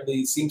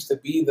apparently seems to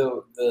be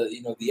the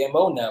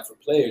MO now for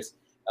players.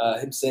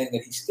 Him saying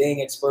that he's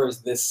staying at Spurs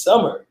this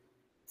summer.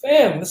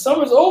 Fam, the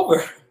summer's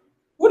over.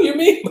 What do you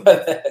mean by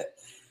that?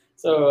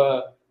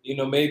 So.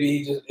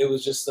 Maybe it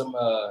was just some,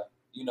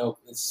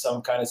 it's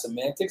some kind of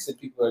semantics and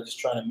people are just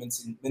trying to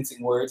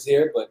mincing words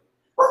here. But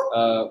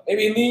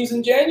maybe he leaves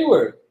in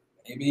January.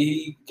 Maybe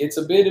he gets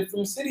a bid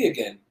from City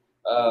again.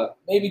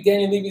 Maybe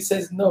Daniel Levy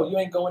says, no, you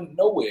ain't going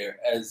nowhere,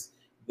 as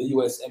the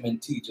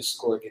USMNT just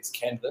scored against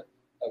Canada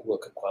at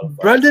World Cup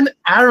qualifiers. Brendan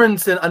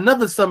Aronson,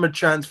 another summer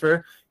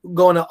transfer,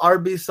 going to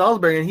RB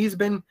Salzburg, and he's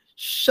been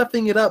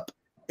shuffling it up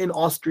in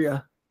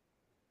Austria.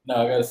 No,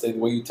 I got to say, the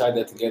way you tied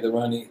that together,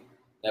 Ronnie,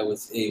 that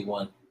was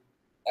A1.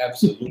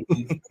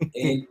 Absolutely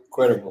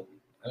incredible.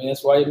 I mean,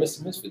 that's why you're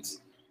Mr.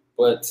 Misfits.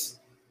 But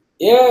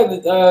yeah,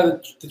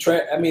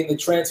 the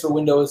transfer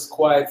window is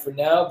quiet for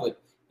now. But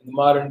in the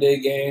modern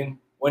day game,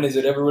 when is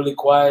it ever really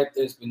quiet?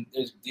 There's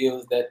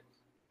deals that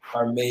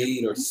are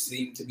made or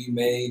seem to be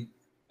made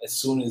as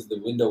soon as the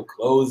window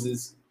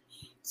closes.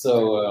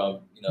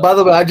 So By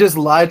the way, I just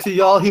lied to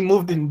y'all. He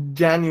moved in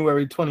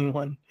January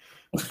 21.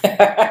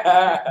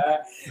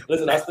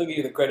 Listen, I'll still give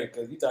you the credit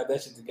because you tied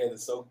that shit together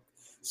so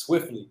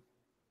swiftly.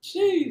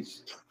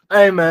 Jeez.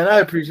 Hey, man, I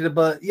appreciate it.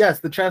 But, yes,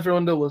 the transfer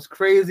window was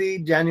crazy.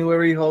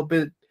 January, hope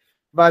it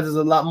provides us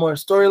a lot more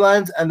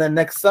storylines. And then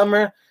next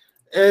summer,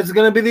 it's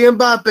going to be the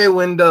Mbappe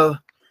window.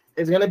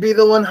 It's going to be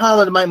the one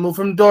Haaland might move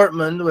from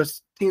Dortmund, which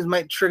teams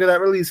might trigger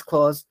that release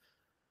clause.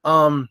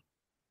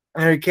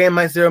 Harry Kane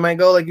might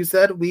go, like you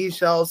said. We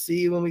shall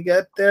see when we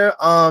get there.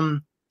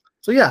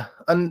 So, yeah,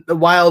 a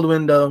wild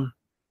window.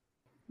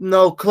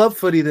 No club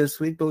footy this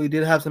week, but we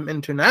did have some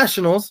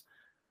internationals.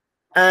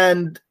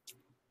 And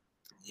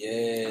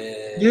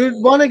yeah,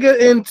 you want to get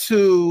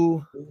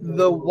into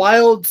the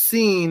wild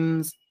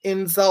scenes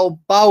in Sao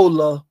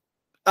Paulo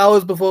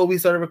hours before we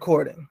started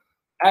recording.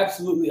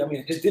 Absolutely. I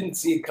mean, just didn't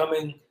see it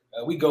coming.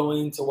 We go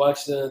in to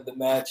watch the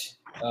match,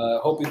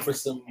 hoping for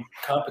some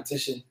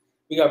competition.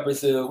 We got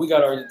Brazil, we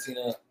got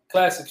Argentina,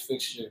 classic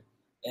fixture.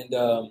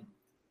 And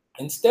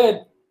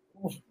instead,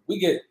 we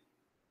get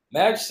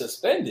match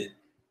suspended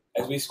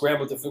as we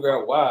scramble to figure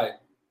out why.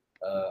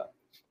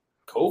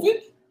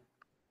 COVID?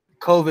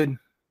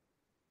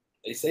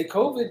 They say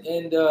COVID,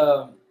 and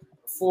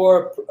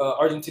for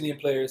Argentinian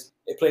players,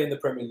 they play in the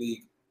Premier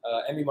League.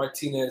 Emi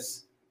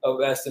Martinez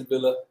of Aston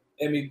Villa,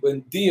 Emi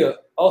Buendia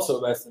also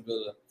of Aston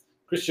Villa,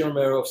 Christian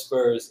Romero of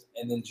Spurs,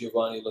 and then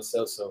Giovanni Lo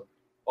Celso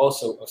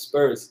also of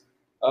Spurs.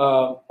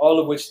 All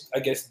of which, I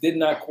guess, did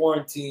not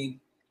quarantine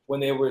when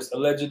they were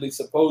allegedly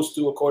supposed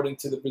to, according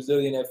to the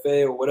Brazilian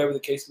FA or whatever the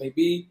case may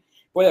be.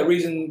 For that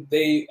reason,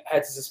 they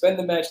had to suspend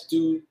the match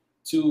due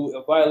to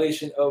a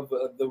violation of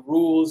the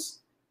rules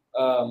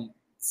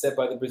set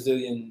by the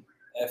Brazilian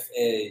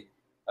FA.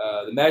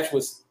 The match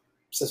was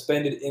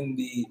suspended in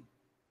the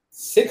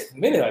 6th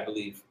minute, I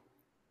believe.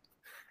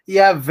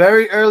 Yeah,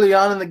 very early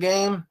on in the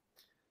game,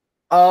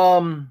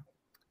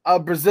 a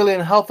Brazilian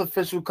health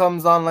official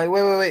comes on like,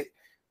 wait.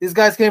 These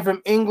guys came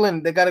from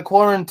England. They got a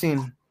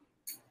quarantine.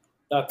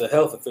 Not the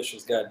health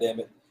officials,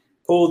 goddammit.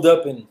 Pulled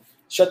up and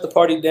shut the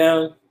party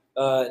down.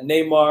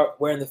 Neymar,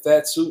 wearing the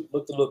fat suit,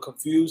 looked a little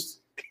confused.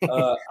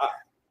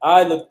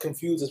 I looked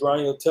confused, as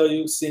Ronnie will tell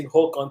you, seeing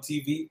Hulk on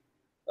TV.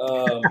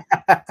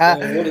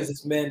 Saying, what is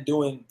this man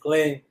doing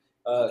playing?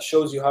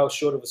 Shows you how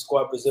short of a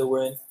squad Brazil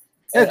were in.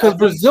 Yeah, because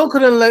Brazil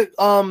couldn't let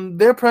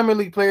their Premier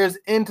League players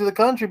into the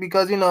country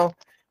because, they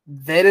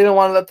didn't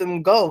want to let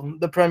them go,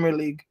 the Premier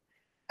League.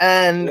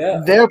 And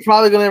they're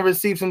probably going to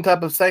receive some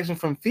type of sanction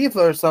from FIFA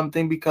or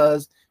something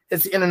because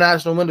it's the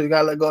international window. You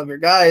got to let go of your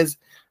guys.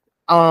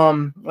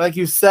 Like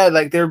you said,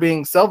 like they're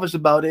being selfish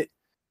about it.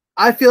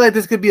 I feel like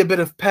this could be a bit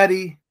of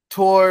petty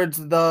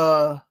towards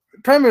the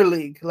Premier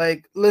League.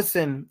 Like,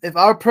 listen, if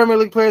our Premier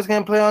League players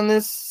can't play in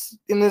this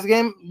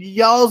game,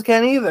 y'all's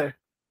can't either.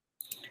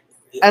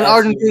 Yeah, and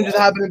Argentina just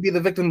happen to be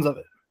the victims of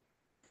it.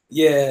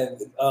 Yeah,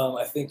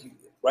 I think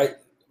right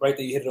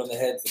there you hit it on the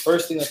head. The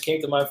first thing that came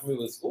to mind for me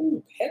was,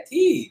 ooh,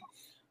 petty.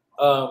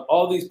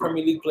 All these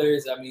Premier League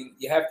players, I mean,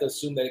 you have to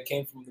assume that it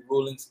came from the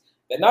rulings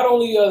that not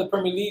only the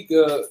Premier League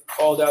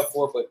called out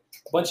for, but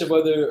a bunch of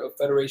other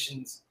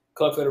federations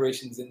club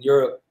federations in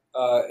Europe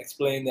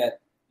explained that,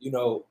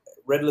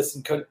 red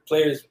listed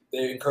players,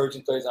 they're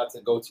encouraging players not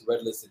to go to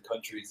red listed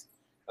countries.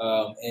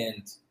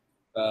 And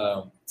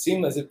it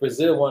seemed as if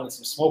Brazil wanted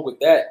some smoke with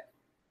that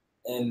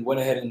and went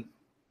ahead and,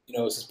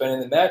 suspending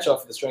the match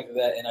off of the strength of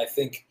that. And I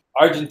think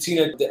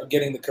Argentina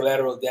getting the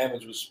collateral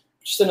damage was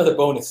just another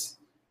bonus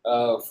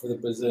for the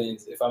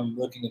Brazilians, if I'm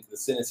looking into the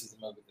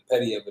cynicism of it, the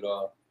petty of it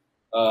all.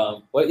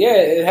 But yeah,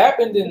 it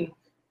happened and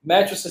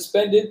match was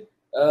suspended.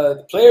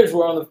 The players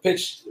were on the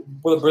pitch.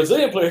 Well, the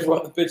Brazilian players were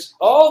on the pitch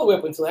all the way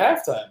up until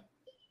halftime,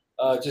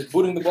 just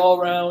booting the ball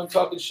around,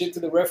 talking shit to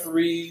the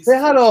referees. They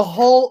had a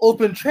whole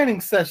open training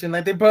session.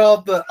 Like they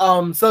brought out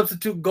the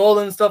substitute goal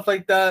and stuff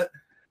like that.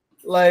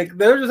 Like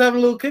they were just having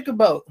a little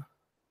kickabout.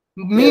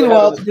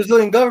 Meanwhile, the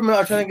Brazilian government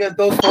are trying to get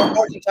those 4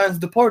 Argentines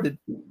deported.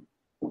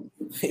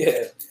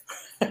 Yeah.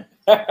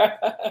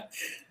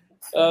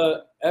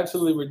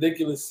 Absolutely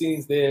ridiculous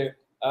scenes there.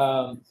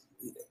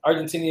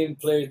 Argentinian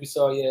players we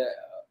saw,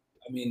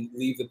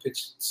 leave the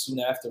pitch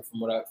soon after from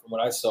what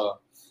I saw.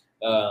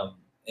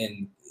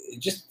 And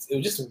it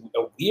was just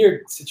a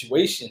weird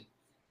situation.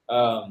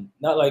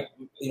 Not like,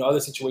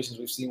 other situations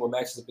we've seen where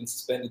matches have been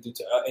suspended due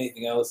to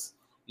anything else.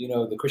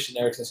 The Christian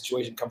Eriksen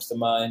situation comes to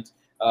mind.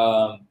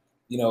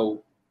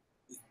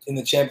 In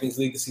the Champions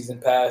League the season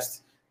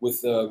past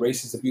with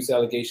racist abuse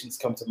allegations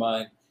come to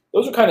mind.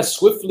 Those were kind of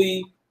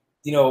swiftly,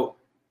 all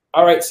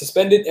right,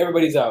 suspended,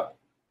 everybody's out.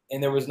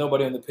 And there was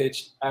nobody on the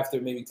pitch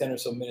after maybe 10 or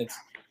so minutes.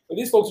 But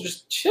these folks are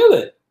just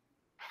chilling.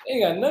 They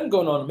ain't got nothing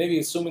going on, maybe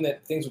assuming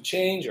that things will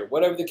change or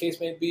whatever the case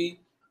may be.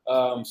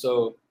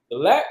 So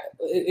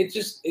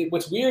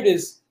what's weird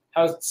is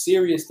how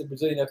serious the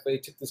Brazilian FA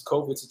took this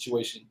COVID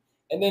situation.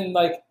 And then,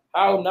 like,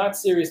 how not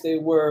serious they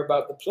were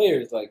about the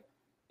players. Like,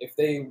 if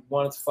they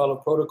wanted to follow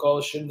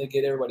protocols, shouldn't they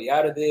get everybody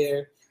out of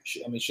there?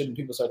 Shouldn't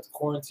people start to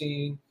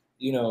quarantine?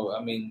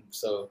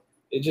 So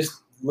it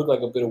just looked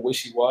like a bit of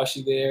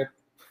wishy-washy there.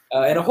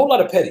 And a whole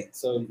lot of petty.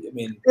 So,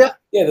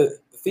 the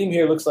theme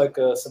here looks like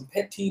some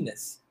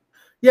pettiness.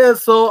 Yeah,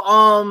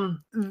 so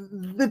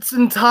it's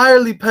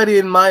entirely petty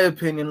in my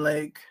opinion,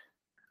 like,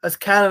 as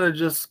Canada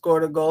just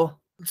scored a goal.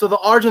 So the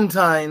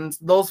Argentines,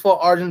 those 4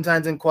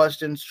 Argentines in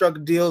question,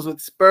 struck deals with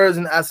Spurs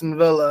and Aston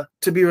Villa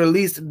to be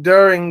released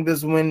during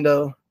this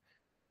window.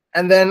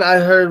 And then I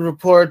heard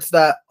reports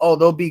that,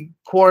 they'll be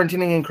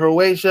quarantining in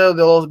Croatia.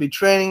 They'll also be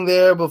training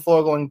there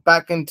before going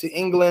back into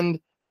England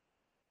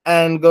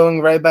and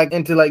going right back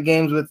into, like,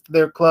 games with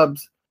their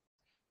clubs.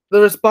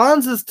 The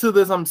responses to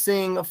this I'm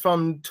seeing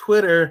from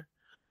Twitter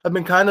have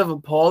been kind of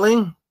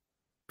appalling.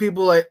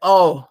 People like,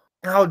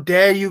 how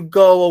dare you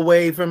go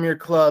away from your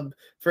club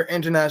for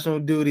international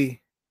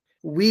duty?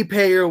 We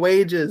pay your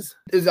wages.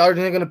 Is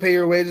Argentina going to pay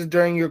your wages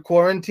during your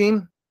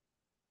quarantine?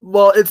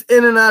 Well, it's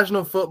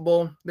international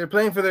football. They're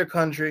playing for their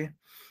country.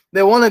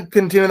 They want to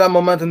continue that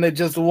momentum they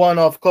just won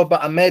off Copa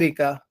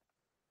America.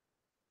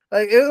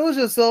 Like, it was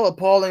just so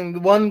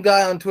appalling. One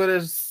guy on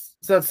Twitter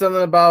said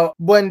something about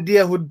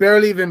Buendia, who'd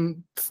barely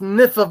even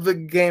sniff of the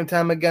game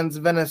time against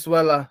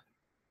Venezuela.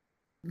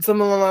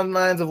 Something along the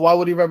lines of, why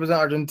would he represent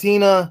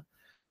Argentina?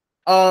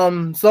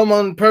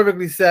 Someone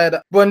perfectly said,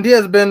 Buendia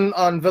has been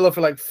on Villa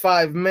for like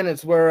 5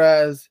 minutes,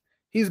 whereas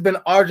he's been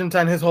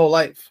Argentine his whole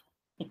life.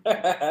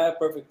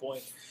 Perfect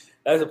point.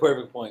 That's a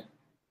perfect point.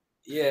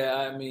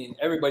 Yeah,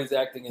 everybody's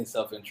acting in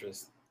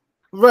self-interest.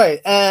 Right,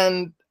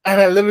 and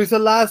I literally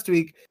said last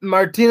week,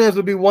 Martinez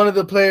would be one of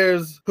the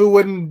players who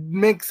wouldn't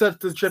make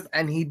such a trip,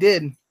 and he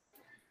did.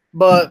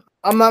 But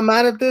I'm not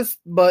mad at this,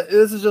 but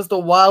this is just a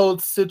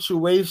wild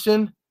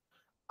situation.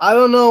 I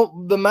don't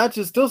know. The match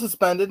is still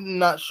suspended.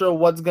 Not sure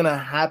what's going to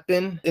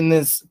happen in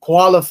this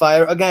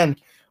qualifier. Again,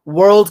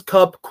 World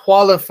Cup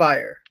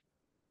qualifier.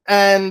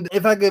 And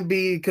if I could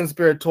be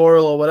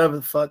conspiratorial or whatever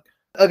the fuck,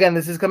 again,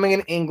 this is coming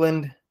in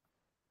England.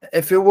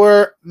 If it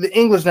were the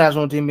English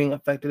national team being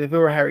affected, if it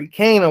were Harry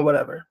Kane or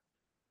whatever,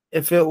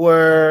 if it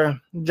were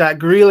Jack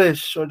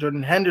Grealish or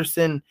Jordan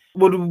Henderson,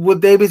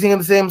 would they be singing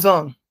the same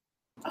song?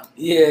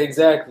 Yeah,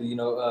 exactly.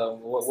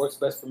 What works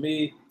best for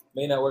me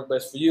may not work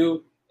best for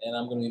you, and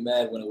I'm gonna be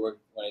mad when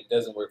it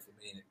doesn't work for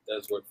me and it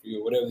does work for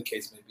you, whatever the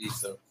case may be.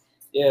 So,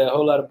 yeah, a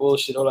whole lot of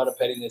bullshit, a whole lot of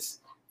pettiness.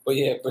 But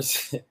yeah,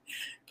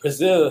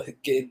 Brazil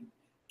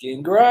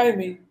getting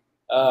grimy.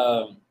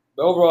 But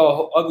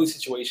overall, ugly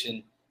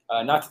situation.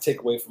 Not to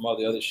take away from all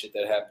the other shit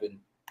that happened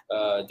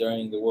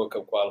during the World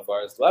Cup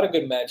qualifiers. A lot of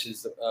good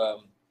matches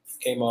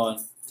came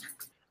on.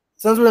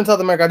 Since we're in South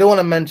America, I do want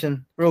to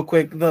mention real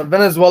quick the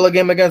Venezuela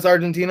game against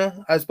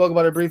Argentina. I spoke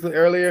about it briefly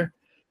earlier.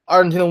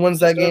 Argentina wins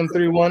that game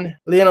 3-1.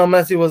 Lionel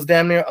Messi was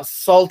damn near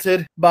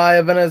assaulted by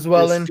a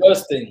Venezuelan.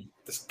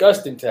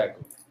 Disgusting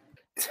tackle.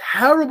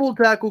 Terrible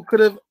tackle. Could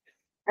have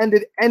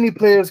ended any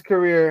player's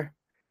career.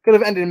 Could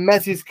have ended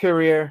Messi's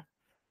career.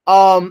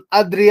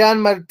 Adrian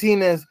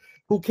Martinez,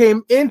 who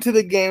came into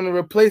the game to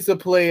replace a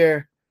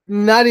player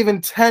not even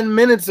 10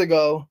 minutes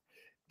ago,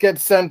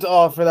 gets sent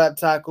off for that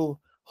tackle.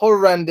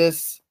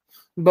 Horrendous.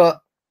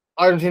 But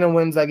Argentina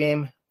wins that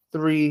game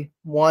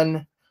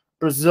 3-1.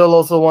 Brazil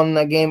also won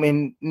that game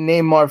in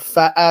Neymar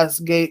fat ass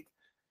gate.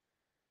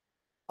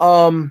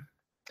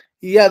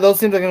 Yeah, those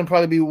teams are going to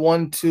probably be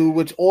 1-2.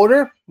 Which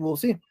order? We'll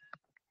see.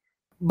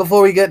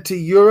 Before we get to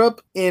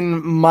Europe,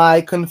 in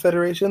my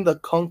confederation, the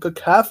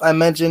CONCACAF, I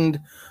mentioned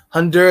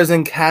Honduras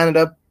and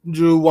Canada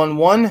drew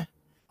 1-1.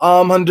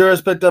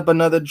 Honduras picked up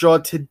another draw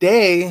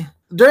today.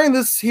 During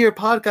this here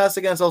podcast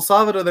against El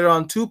Salvador, they're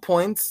on 2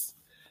 points.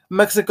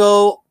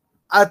 Mexico,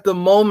 at the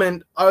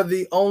moment, are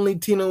the only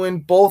team to win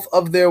both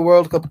of their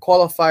World Cup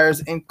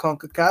qualifiers in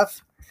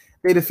CONCACAF.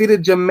 They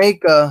defeated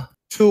Jamaica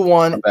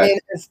 2-1 in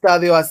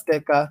Estadio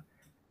Azteca,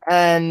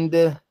 and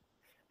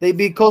they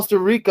beat Costa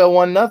Rica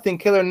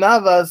 1-0. Keylor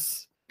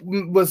Navas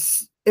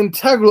was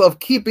integral of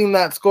keeping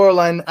that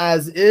scoreline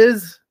as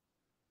is,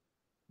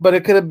 but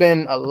it could have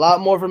been a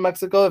lot more for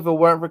Mexico if it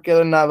weren't for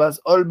Keylor Navas.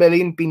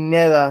 Orbelin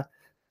Pineda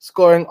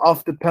scoring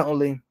off the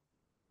penalty.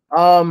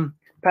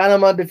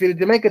 Panama defeated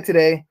Jamaica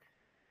today.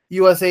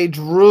 USA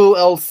drew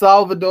El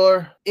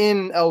Salvador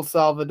in El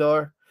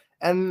Salvador,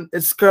 and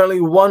it's currently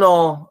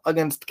 1-1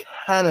 against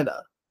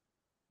Canada.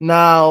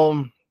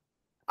 Now,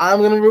 I'm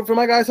going to root for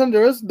my guys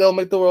Honduras. They'll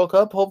make the World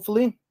Cup,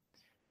 hopefully.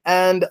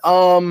 And,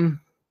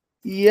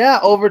 yeah,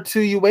 over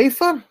to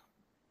UEFA.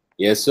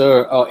 Yes,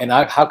 sir. Oh, and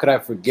how could I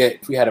forget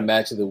if we had a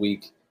match of the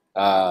week?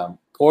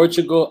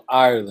 Portugal,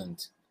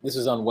 Ireland. This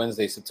was on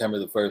Wednesday, September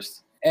the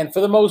 1st. And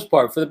for the most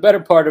part, for the better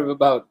part of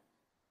about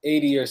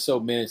 80 or so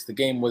minutes, the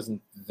game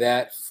wasn't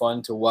that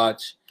fun to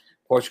watch.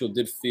 Portugal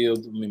did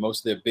field most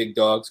of their big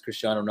dogs.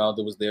 Cristiano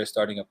Ronaldo was there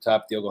starting up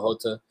top. Diogo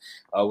Jota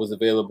was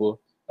available.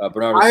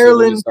 Bernardo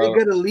Ireland did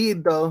get a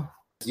lead, though.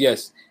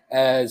 Yes,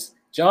 as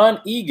John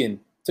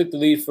Egan took the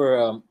lead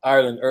for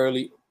Ireland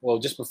early, well,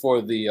 just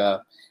before the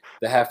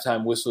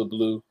halftime whistle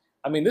blew.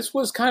 I mean, this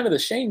was kind of the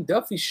Shane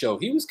Duffy show.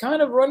 He was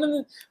kind of running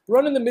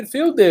the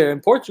midfield there,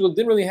 and Portugal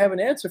didn't really have an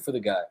answer for the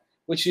guy,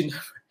 which you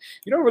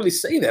don't really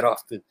say that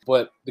often.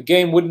 But the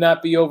game would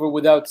not be over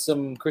without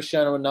some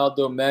Cristiano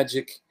Ronaldo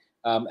magic,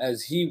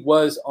 as he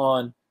was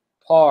on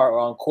par or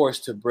on course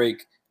to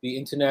break the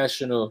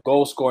international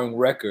goal-scoring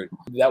record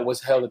that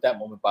was held at that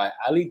moment by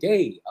Ali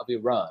Day of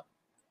Iran.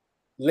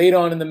 Late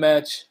on in the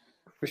match,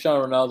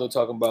 Cristiano Ronaldo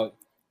talking about,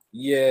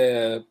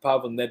 yeah,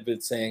 Pavel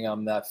Nedved saying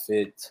I'm not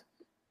fit.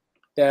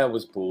 That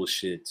was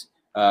bullshit.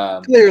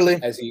 Clearly.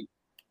 As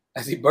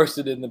he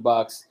bursted in the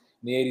box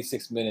in the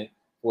 86th minute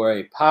for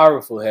a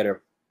powerful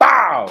header.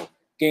 Bow!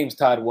 Game's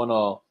tied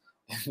 1-1.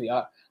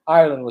 And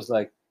Ireland was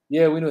like,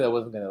 yeah, we knew that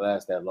wasn't going to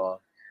last that long.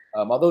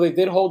 Although they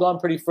did hold on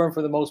pretty firm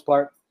for the most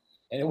part.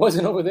 And it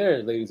wasn't over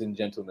there, ladies and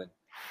gentlemen.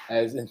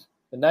 As in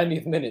the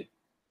 90th minute,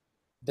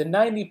 the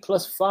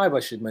 90+5, I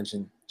should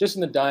mention, just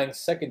in the dying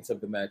seconds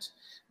of the match,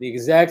 the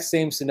exact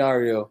same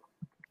scenario,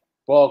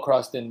 ball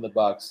crossed into the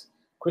box.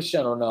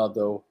 Cristiano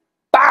Ronaldo,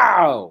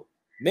 bow,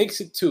 makes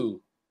it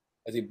 2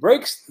 as he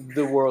breaks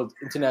the world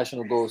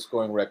international goal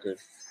scoring record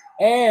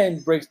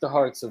and breaks the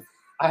hearts of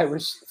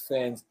Irish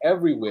fans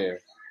everywhere.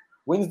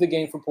 Wins the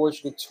game for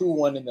Portugal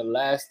 2-1 in the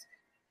last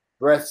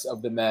breaths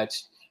of the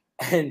match.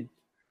 And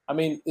I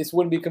mean, this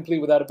wouldn't be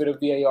complete without a bit of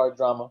VAR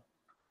drama,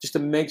 just to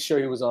make sure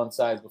he was on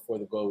sides before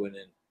the goal went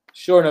in.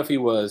 Sure enough, he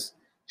was.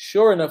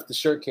 Sure enough, the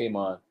shirt came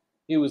on.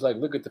 He was like,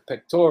 look at the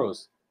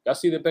pectorals. Y'all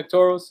see the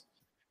pectorals?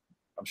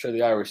 I'm sure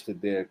the Irish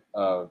did their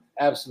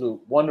absolute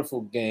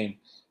wonderful game.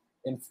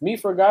 And for me,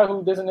 for a guy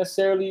who doesn't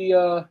necessarily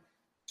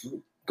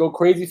go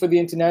crazy for the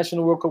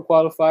international World Cup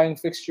qualifying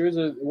fixtures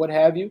or what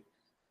have you,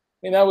 I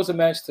mean, that was a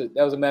match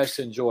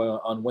to enjoy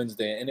on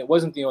Wednesday, and it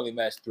wasn't the only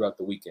match throughout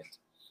the weekend.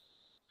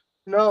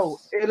 No,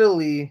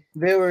 Italy,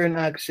 they were in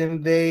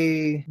action.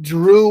 They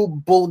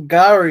drew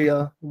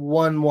Bulgaria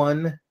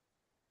 1-1.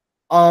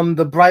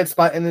 The bright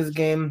spot in this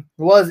game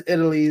was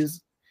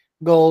Italy's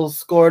goal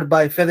scored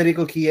by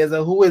Federico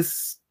Chiesa, who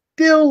is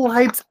still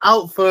lights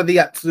out for the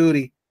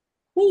Azzurri.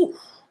 Ooh.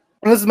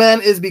 This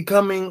man is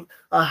becoming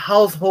a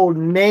household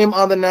name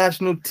on the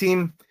national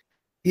team.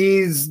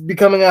 He's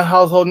becoming a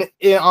household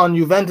on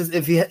Juventus,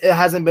 if it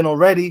hasn't been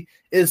already,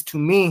 is to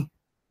me.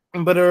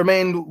 But it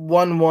remained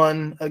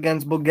 1-1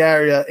 against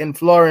Bulgaria in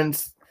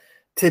Florence.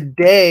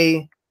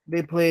 Today,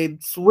 they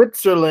played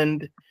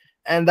Switzerland,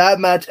 and that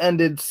match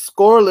ended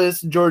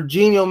scoreless.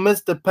 Jorginho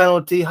missed the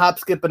penalty. Hop,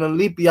 skip, and a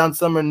leap. Jan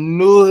Sommer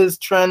knew his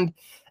trend,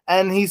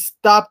 and he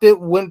stopped it,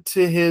 went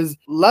to his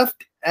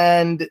left,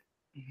 and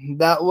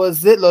that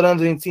was it.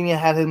 Lorenzo Insigne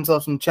had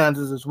himself some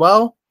chances as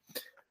well.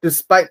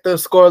 Despite the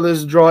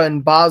scoreless draw in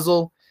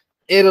Basel,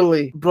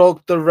 Italy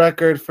broke the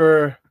record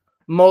for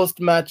most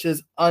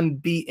matches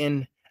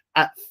unbeaten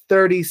at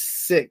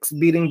 36,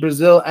 beating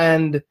Brazil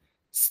and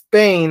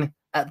Spain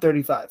at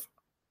 35.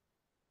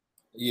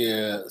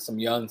 Yeah, some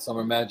Jan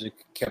Sommer magic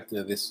kept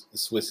the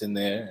Swiss in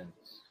there,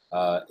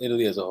 and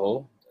Italy as a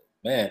whole,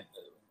 man,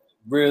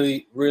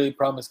 really, really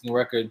promising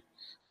record.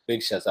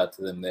 Big shouts out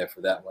to them there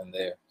for that one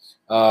there.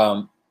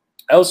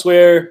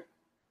 Elsewhere,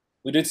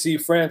 we did see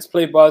France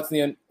play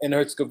Bosnia and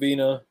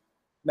Herzegovina.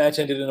 Match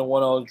ended in a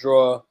 1-1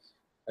 draw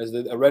as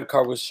a red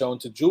card was shown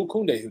to Jules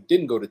Koundé, who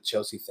didn't go to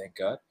Chelsea, thank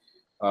God.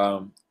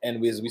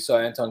 And we saw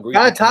Anton Griezmann.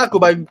 Got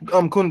tackled by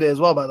Koundé as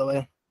well, by the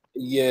way.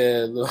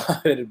 Yeah,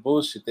 a little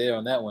bullshit there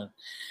on that one.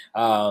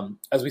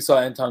 As we saw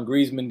Anton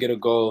Griezmann get a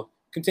goal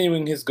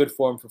continuing his good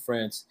form for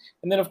France.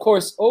 And then, of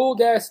course,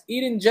 old-ass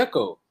Edin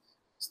Dzeko,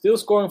 still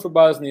scoring for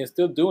Bosnia,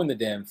 still doing the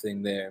damn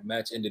thing there.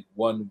 Match ended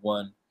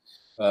 1-1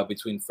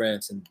 between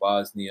France and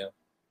Bosnia.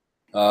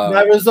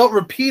 That result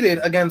repeated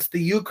against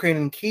the Ukraine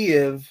in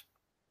Kiev.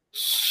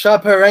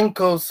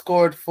 Shaparenko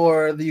scored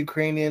for the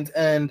Ukrainians,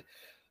 and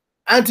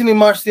Anthony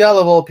Martial,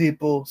 of all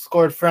people,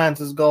 scored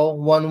France's goal,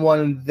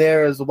 1-1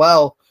 there as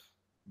well.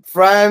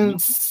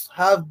 France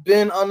have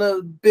been on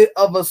a bit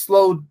of a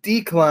slow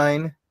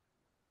decline.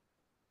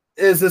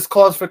 Is this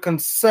cause for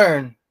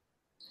concern?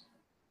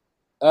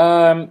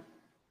 Honestly,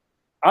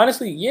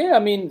 yeah. I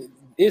mean,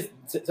 it's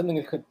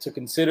something to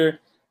consider.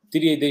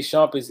 Didier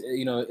Deschamps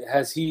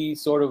has he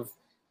sort of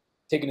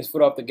taking his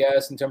foot off the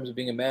gas in terms of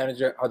being a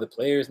manager? Are the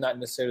players not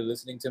necessarily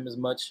listening to him as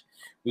much?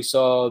 We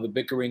saw the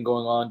bickering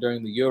going on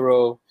during the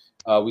Euro.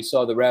 We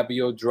saw the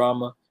Rabiot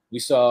drama. We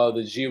saw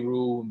the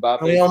Giroud,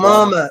 Mbappe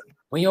drama.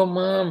 When your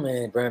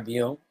mama,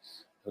 Rabiot.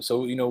 So,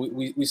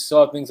 we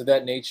saw things of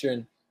that nature.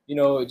 And,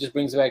 it just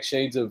brings back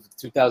shades of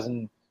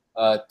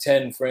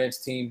 2010 France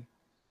team.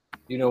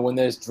 When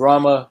there's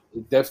drama,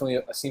 it definitely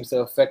seems to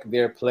affect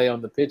their play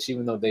on the pitch,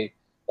 even though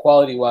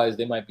quality-wise,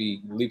 they might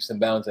be leaps and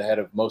bounds ahead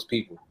of most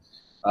people.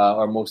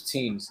 Or most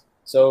teams.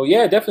 So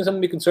yeah, definitely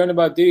something to be concerned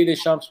about. Didier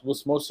Deschamps will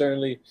most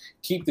certainly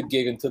keep the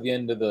gig until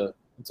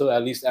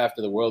at least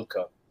after the World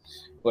Cup.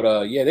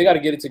 But yeah, they got to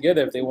get it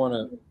together if they want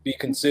to be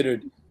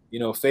considered,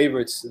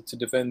 favorites to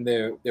defend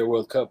their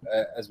World Cup.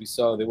 As we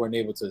saw, they weren't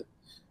able to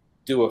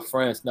do a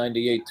France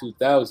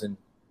 98-2000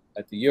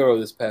 at the Euro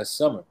this past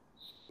summer.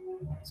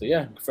 So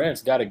yeah,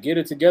 France got to get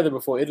it together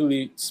before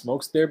Italy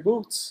smokes their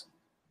boots.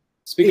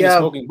 Speaking of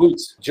smoking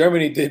boots,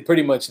 Germany did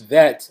pretty much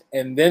that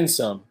and then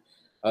some.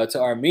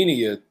 To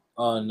Armenia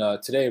on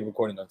today,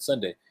 recording on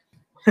Sunday.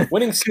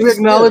 Winning. Can you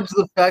acknowledge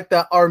the fact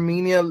that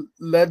Armenia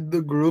led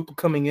the group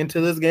coming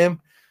into this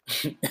game?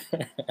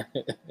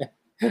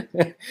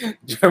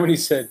 Germany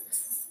said,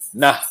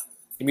 "Nah,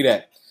 give me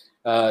that."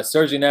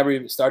 Serge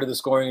Gnabry started the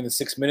scoring in the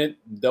 6th minute,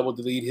 doubled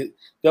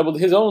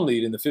his own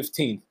lead in the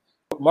 15th.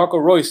 Marco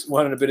Reus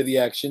wanted a bit of the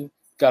action,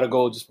 got a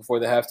goal just before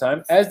the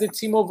halftime, as did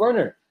Timo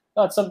Werner.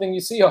 Not something you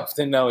see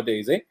often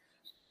nowadays, eh?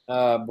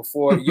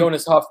 Before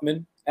Jonas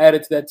Hoffman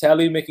added to that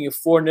tally, making it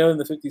 4-0 in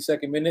the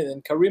 52nd minute,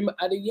 and Karim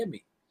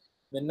Adeyemi,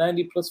 the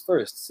 90-plus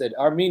first, said,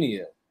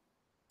 Armenia,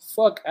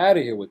 fuck out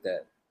of here with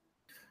that.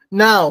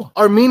 Now,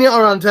 Armenia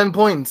are on 10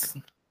 points.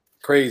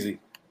 Crazy.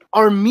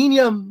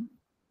 Armenia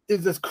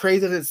is as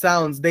crazy as it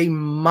sounds. They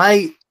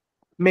might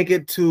make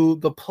it to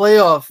the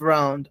playoff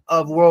round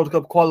of World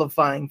Cup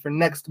qualifying for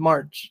next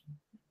March.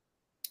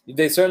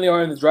 They certainly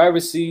are in the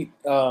driver's seat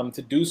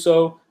to do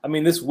so. I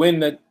mean,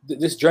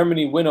 this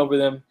Germany win over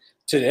them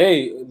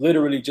today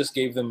literally just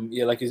gave them,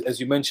 as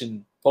you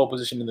mentioned, pole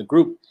position in the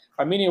group.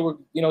 Armenia were,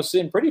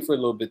 sitting pretty for a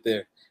little bit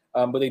there.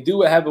 But they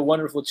do have a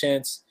wonderful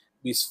chance.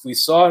 We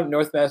saw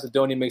North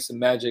Macedonia make some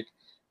magic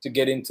to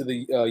get into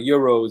the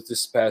Euros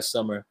this past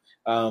summer.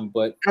 And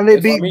they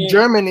beat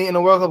Germany in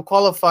a World Cup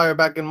qualifier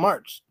back in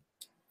March.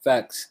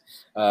 Facts.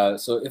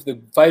 So if the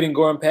Fighting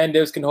Goran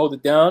Pandevs can hold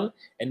it down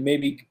and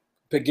maybe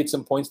get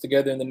some points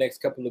together in the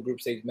next couple of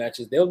group stage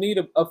matches, they'll need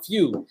a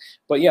few.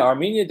 But yeah,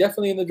 Armenia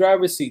definitely in the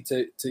driver's seat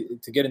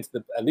to get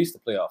into at least the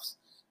playoffs.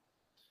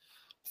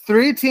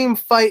 3-team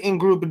fight in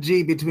Group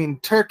G between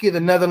Turkey,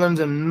 the Netherlands,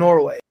 and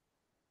Norway.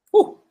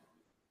 Whew.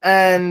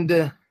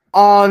 And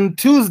on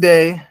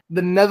Tuesday,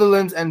 the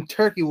Netherlands and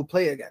Turkey will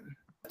play again.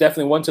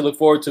 Definitely one to look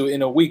forward to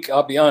in a week,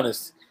 I'll be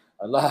honest.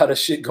 A lot of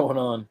shit going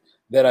on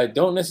that I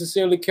don't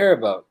necessarily care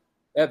about.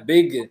 That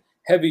big,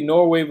 heavy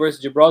Norway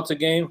versus Gibraltar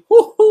game,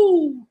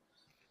 woohoo!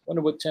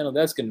 Wonder what channel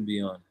that's going to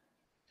be on.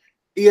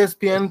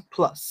 ESPN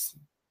Plus.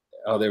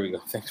 Oh, there we go.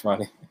 Thanks,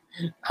 Ronnie.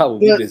 I will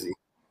be busy.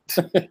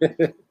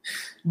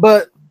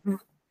 But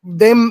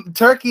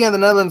Turkey and the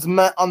Netherlands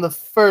met on the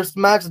first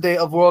match day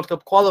of World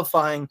Cup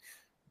qualifying.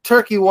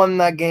 Turkey won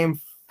that game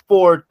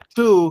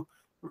 4-2.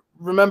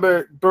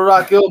 Remember,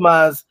 Burak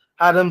Yilmaz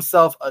had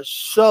himself a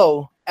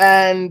show.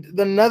 And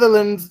the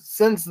Netherlands,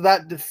 since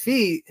that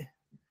defeat,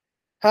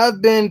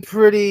 have been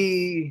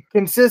pretty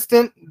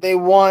consistent. They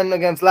won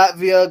against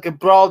Latvia,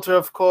 Gibraltar,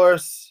 of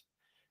course.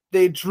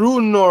 They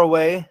drew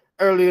Norway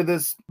earlier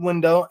this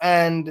window,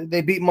 and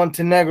they beat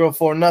Montenegro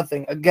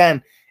 4-0.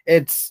 Again,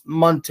 it's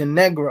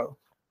Montenegro.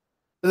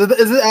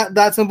 Is it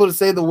that simple to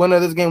say the winner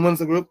of this game wins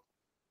the group?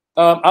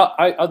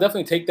 I'll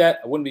definitely take that.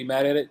 I wouldn't be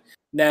mad at it.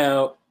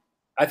 Now,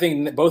 I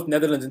think both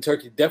Netherlands and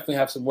Turkey definitely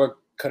have some work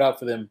cut out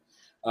for them,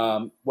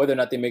 whether or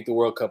not they make the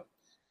World Cup,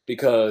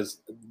 because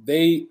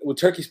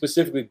Turkey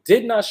specifically,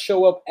 did not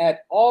show up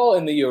at all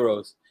in the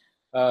Euros.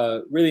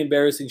 Really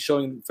embarrassing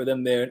showing for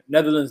them there.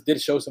 Netherlands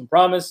did show some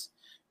promise,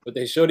 but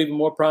they showed even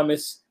more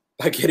promise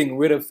by getting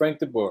rid of Frank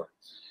de Boer.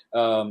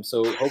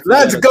 So hopefully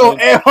let's go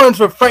air horns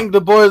for Frank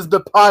de Boer's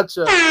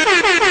departure.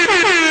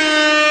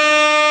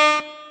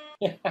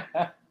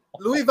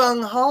 Louis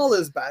van Gaal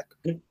is back.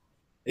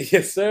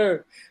 Yes,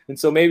 sir. And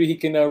so maybe he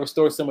can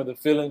restore some of the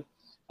feeling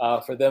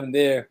for them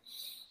there.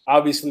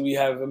 Obviously, we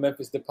have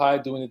Memphis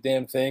Depay doing the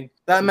damn thing.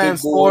 That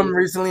man's form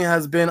recently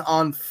has been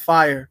on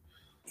fire.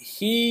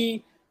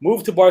 He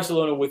moved to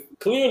Barcelona with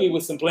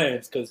some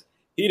plans because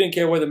he didn't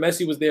care whether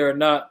Messi was there or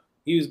not.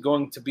 He was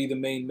going to be the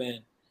main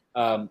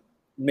man.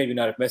 Maybe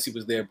not if Messi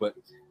was there, but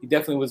he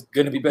definitely was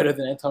going to be better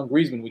than Antoine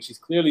Griezmann, which he's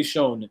clearly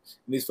shown in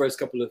these first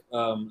couple of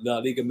La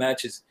Liga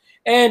matches.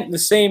 And the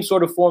same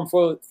sort of form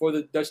for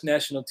the Dutch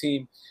national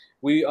team.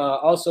 We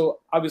also,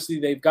 obviously,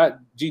 they've got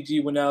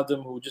Gigi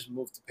Wijnaldum, who just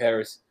moved to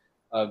Paris,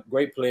 a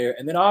great player.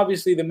 And then,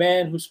 obviously, the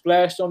man who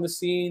splashed on the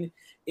scene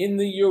in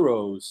the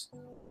Euros,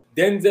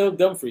 Denzel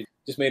Dumfries,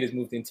 just made his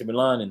move to Inter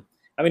Milan. And,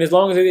 I mean, as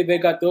long as they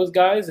got those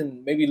guys,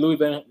 and maybe Louis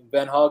van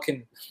Gaal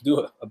can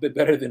do a bit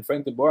better than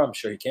Frank de Boer, I'm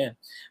sure he can.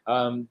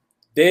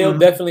 They'll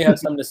definitely have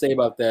something to say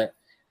about that.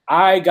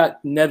 I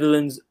got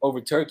Netherlands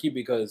over Turkey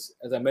because,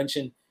 as I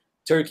mentioned,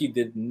 Turkey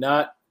did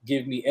not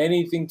give me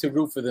anything to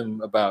root for them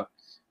about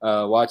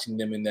watching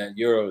them in that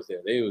Euros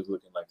there. They was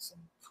looking like some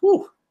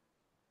whew.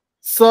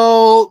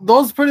 So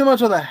those pretty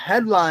much are the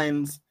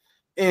headlines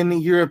in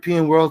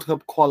European World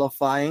Cup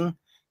qualifying.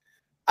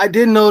 I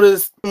did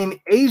notice in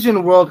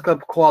Asian World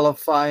Cup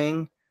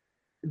qualifying,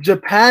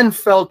 Japan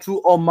fell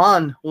to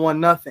Oman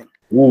 1-0.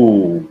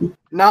 Ooh.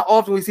 Not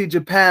often we see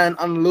Japan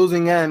on the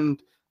losing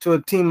end to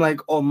a team like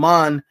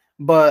Oman,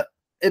 but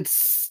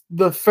it's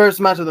the first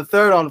match of the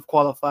third round of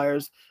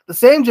qualifiers. The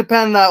same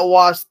Japan that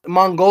washed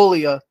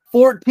Mongolia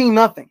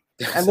 14-0.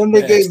 And then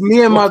they gave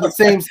Myanmar the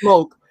same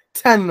smoke,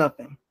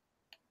 10-0.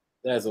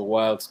 That's a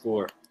wild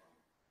score.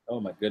 Oh,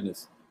 my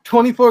goodness.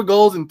 24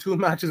 goals in 2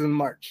 matches in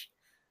March.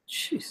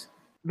 Jeez.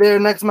 Their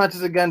next match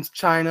is against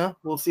China.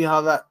 We'll see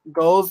how that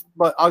goes.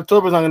 But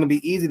October's not going to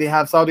be easy. They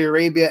have Saudi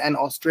Arabia and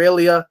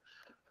Australia.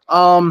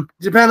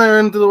 Japan are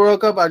into the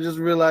World Cup. I just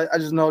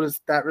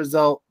noticed that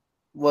result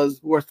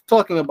was worth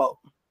talking about.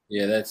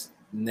 Yeah, that's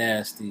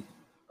nasty.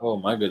 Oh,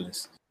 my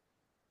goodness.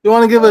 You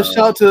want to give a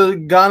shout to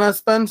Ghana,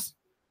 Spence?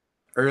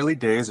 Early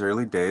days,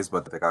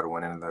 but they got to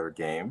win another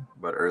game.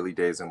 But early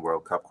days in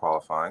World Cup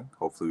qualifying.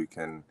 Hopefully we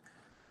can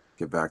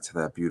get back to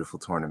that beautiful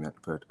tournament.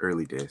 But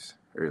early days.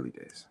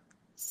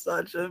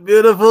 Such a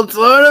beautiful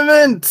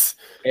tournament.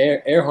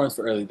 Air horns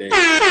for early days.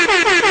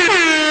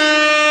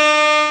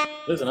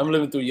 Listen, I'm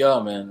living through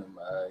y'all, man.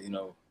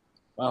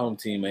 My home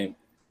team ain't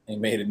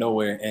made it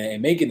nowhere and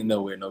ain't making it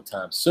nowhere no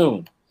time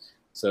soon.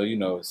 So,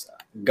 it's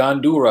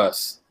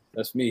Gonduras.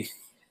 That's me.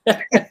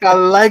 I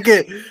like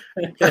it.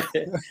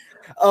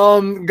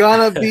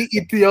 Ghana beat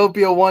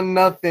Ethiopia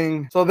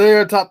 1-0. So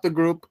they're atop the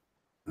group.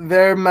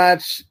 Their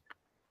match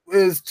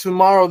is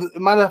tomorrow.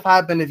 It might have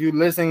happened if you're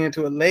listening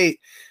to it late,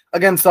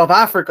 against South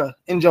Africa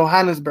in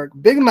Johannesburg.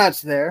 Big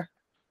match there.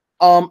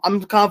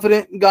 I'm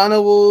confident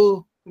Ghana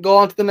will go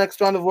on to the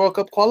next round of World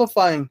Cup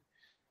qualifying.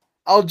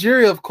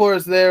 Algeria, of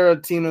course, they're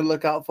a team to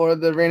look out for,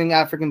 the reigning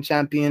African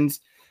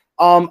champions.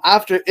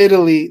 After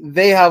Italy,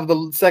 they have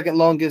the second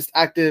longest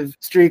active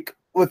streak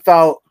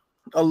without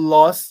a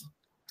loss.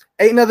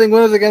 8-0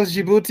 winners against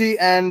Djibouti,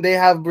 and they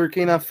have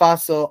Burkina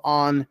Faso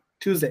on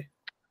Tuesday.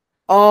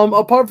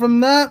 Apart from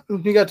that,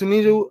 you got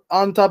Tunisia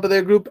on top of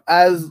their group,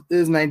 as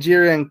is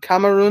Nigeria and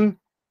Cameroon,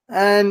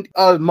 and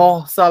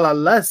Mo Salah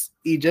less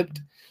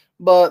Egypt.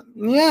 But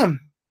yeah,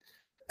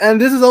 and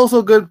this is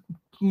also good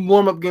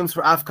warm-up games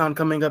for AFCON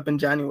coming up in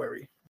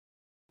January.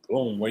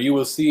 Boom, where you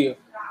will see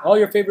all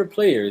your favorite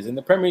players in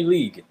the Premier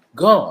League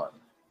gone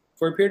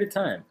for a period of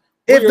time.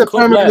 If the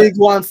Premier League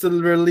wants to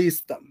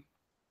release them.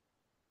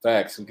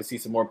 Facts, we can see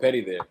some more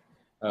Petty there.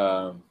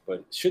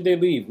 But should they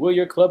leave, will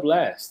your club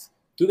last?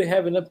 Do they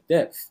have enough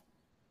depth?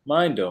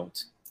 Mine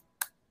don't.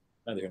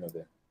 Neither here nor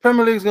there.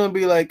 Premier League's going to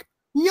be like,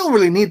 you don't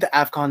really need the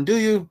AFCON, do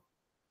you?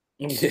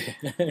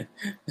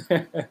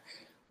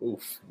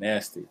 Oof,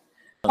 nasty.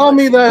 Tell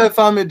me that if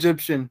I'm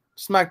Egyptian.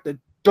 Smack the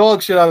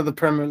dog shit out of the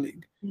Premier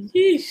League.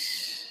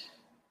 Yeesh.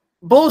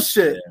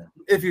 Bullshit, yeah.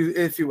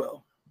 if you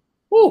will.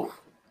 Woo.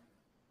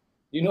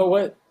 You know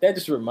what? That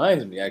just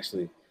reminds me,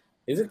 actually.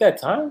 Is it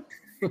that time?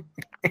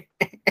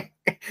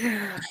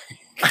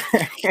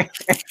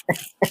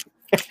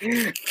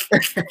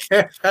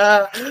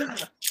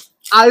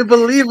 I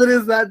believe it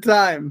is that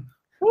time.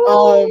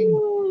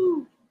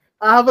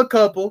 I have a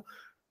couple.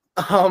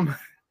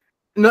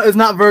 No, it's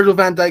not Virgil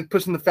van Dijk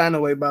pushing the fan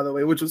away, by the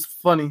way, which was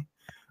funny.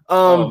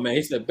 Oh man,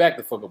 he said, "Back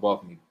the fuck up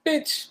off me,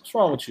 bitch. What's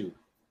wrong with you?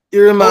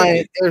 You're in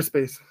my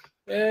airspace."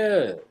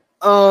 Yeah.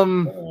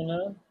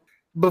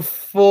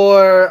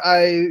 Before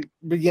I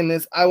begin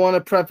this, I want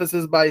to preface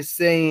this by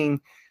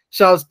saying,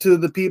 shouts to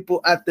the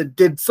people at the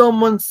Did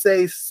Someone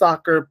Say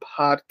Soccer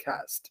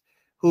podcast,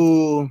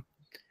 who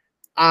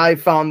I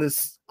found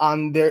this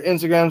on their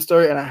Instagram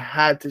story, and I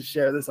had to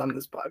share this on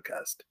this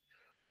podcast.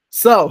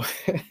 So,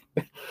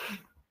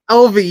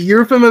 Elvie,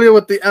 you're familiar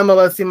with the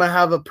MLS team I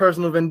have a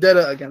personal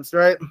vendetta against,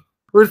 right?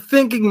 We're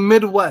thinking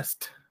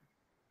Midwest.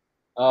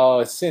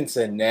 Oh,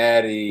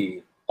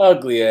 Cincinnati.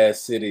 Ugly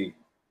ass city.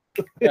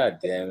 God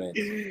damn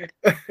it.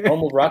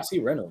 Home of Roxy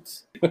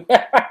Reynolds.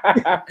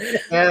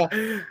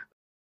 Yeah.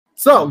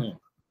 So,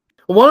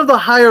 one of the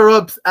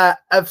higher-ups at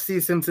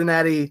FC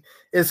Cincinnati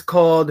is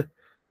called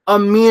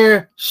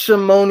Amir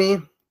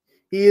Shimoni.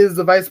 He is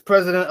the vice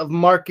president of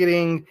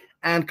marketing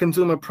and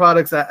consumer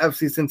products at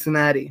FC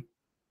Cincinnati.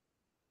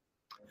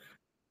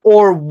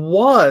 or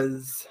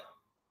was,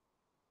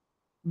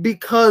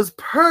 because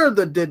per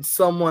the Did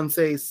Someone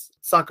Say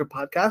Soccer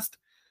podcast,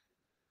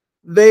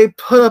 they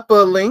put up a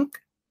link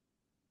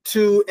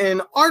to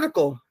an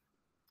article.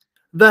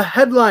 The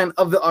headline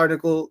of the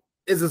article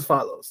is as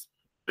follows.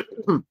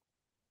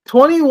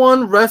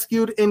 21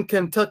 rescued in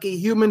Kentucky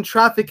human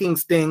trafficking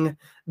sting,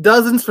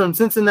 dozens from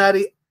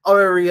Cincinnati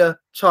area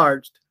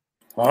charged.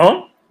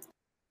 Huh?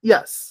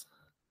 Yes.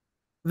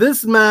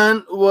 This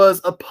man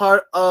was a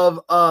part of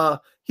a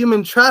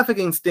human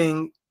trafficking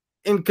sting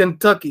in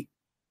Kentucky.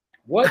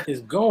 What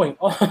is going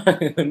on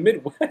in the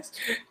Midwest?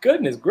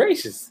 Goodness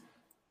gracious.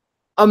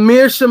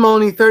 Amir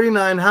Shimoni,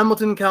 39,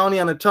 Hamilton County,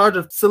 on a charge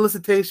of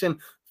solicitation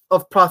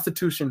of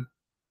prostitution.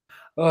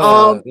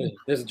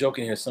 There's a joke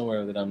in here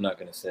somewhere that I'm not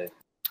going to say.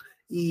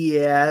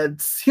 Yeah,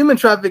 human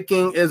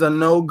trafficking is a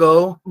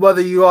no-go,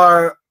 whether you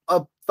are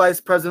a vice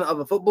president of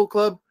a football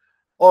club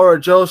or a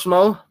Joe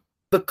Schmo.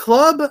 The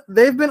club,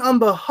 they've been on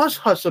the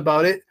hush-hush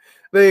about it.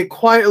 They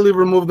quietly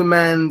removed the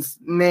man's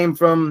name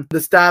from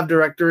the staff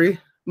directory.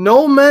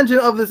 No mention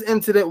of this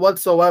incident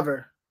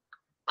whatsoever.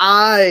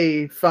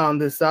 I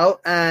found this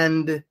out,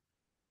 and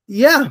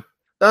yeah,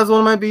 that's one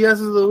of my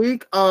BSs of the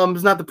week.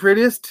 It's not the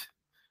prettiest,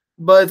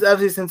 but it's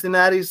FC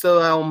Cincinnati, so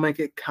I'll make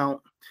it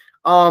count.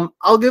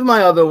 I'll give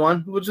my other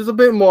one, which is a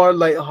bit more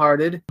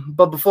lighthearted.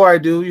 But before I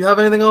do, you have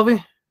anything,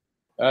 Ovi?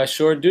 I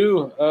sure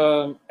do.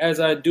 As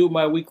I do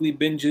my weekly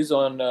binges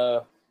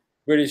on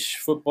British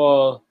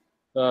football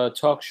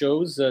talk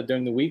shows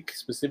during the week,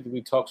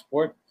 specifically Talk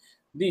Sport,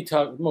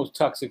 the most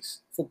toxic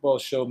football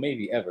show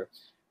maybe ever.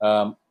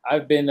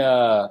 I've been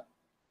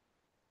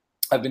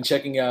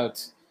checking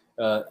out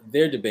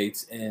their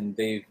debates, and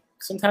they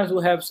sometimes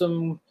will have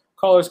some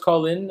callers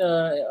call in,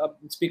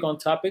 speak on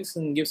topics,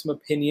 and give some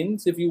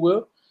opinions, if you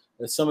will.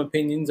 Some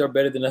opinions are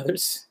better than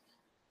others.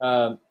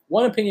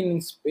 One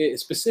opinion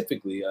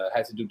specifically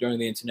had to do during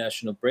the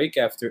international break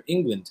after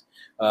England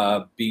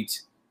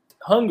beat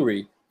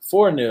Hungary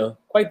 4-0,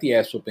 quite the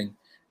ass whooping.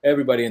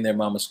 Everybody and their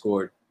mama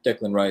scored.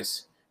 Declan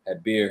Rice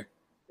had beer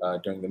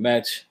during the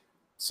match.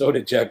 So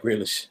did Jack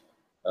Grealish.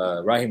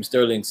 Raheem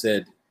Sterling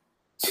said,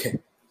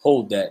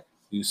 "Hold that,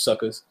 you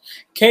suckers."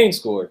 Kane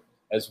scored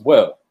as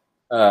well.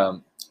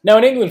 Now,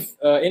 an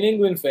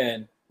England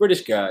fan,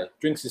 British guy,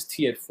 drinks his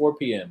tea at 4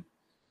 p.m.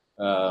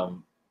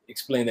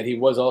 Explained that he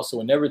was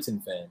also an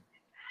Everton fan,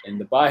 and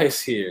the bias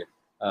here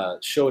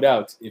showed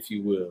out, if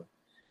you will.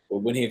 But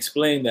when he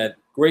explained that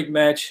great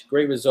match,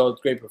 great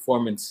result, great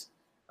performance,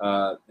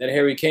 that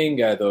Harry Kane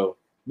guy, though,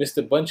 missed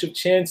a bunch of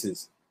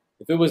chances.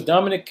 If it was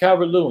Dominic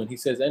Calvert-Lewin, he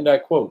says, and I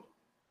quote,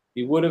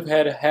 he would have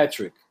had a hat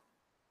trick.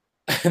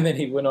 And then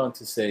he went on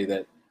to say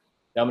that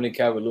Dominic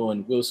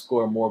Calvert-Lewin will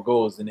score more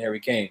goals than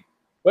Harry Kane,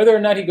 whether or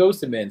not he goes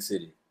to Man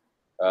City.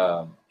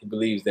 He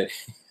believes that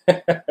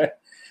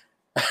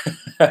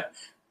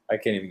I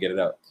can't even get it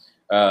out.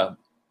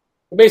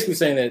 Basically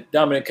saying that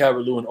Dominic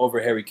Calvert-Lewin over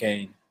Harry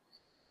Kane,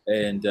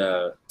 and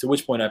to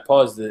which point I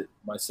paused it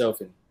myself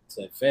and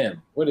said,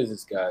 "Fam, what is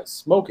this guy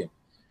smoking?"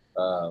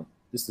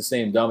 This is the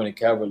same Dominic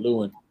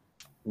Calvert-Lewin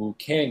who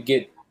can't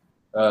get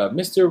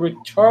Mr.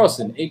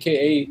 Richarlison,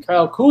 a.k.a.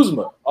 Kyle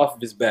Kuzma, off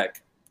of his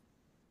back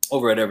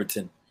over at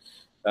Everton.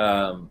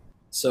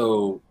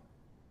 So,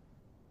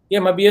 yeah,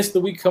 my BS of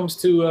the week comes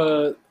to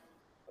a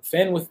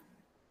fan with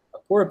a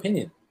poor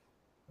opinion.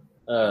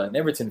 An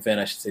Everton fan,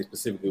 I should say,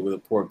 specifically, with a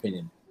poor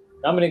opinion.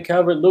 Dominic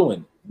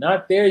Calvert-Lewin,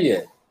 not there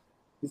yet.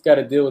 He's got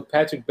to deal with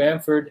Patrick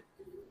Bamford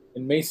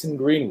and Mason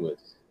Greenwood,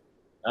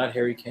 not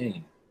Harry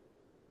Kane.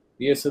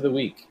 BS of the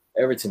week,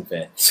 Everton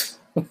fans.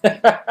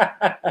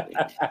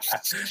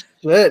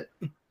 Shit.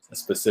 A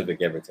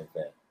specific Everton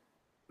fan.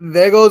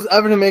 There goes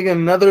Everton making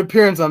another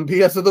appearance on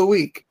BS of the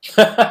week.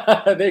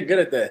 They're good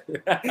at that.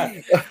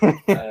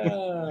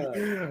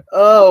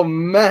 Oh,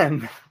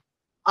 man.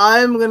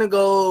 I'm going to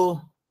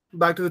go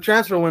back to the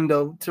transfer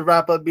window to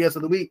wrap up BS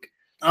of the week.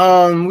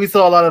 We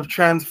saw a lot of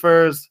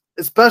transfers,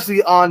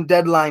 especially on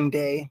deadline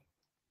day.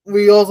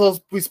 We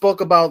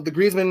spoke about the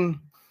Griezmann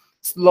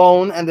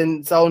loan and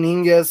then Saul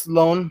Niguez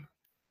loan,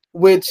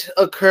 which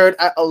occurred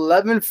at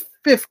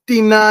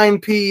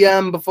 11:59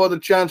 p.m. before the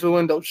transfer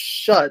window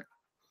shut.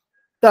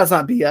 That's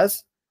not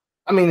BS.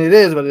 I mean, it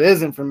is, but it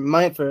isn't for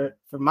my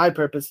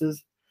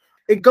purposes.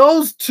 It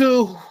goes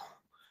to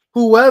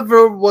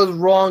whoever was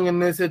wrong in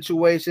this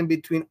situation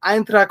between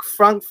Eintracht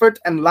Frankfurt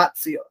and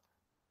Lazio.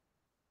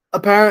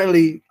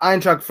 Apparently,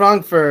 Eintracht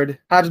Frankfurt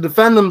had to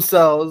defend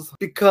themselves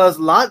because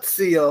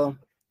Lazio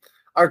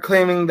are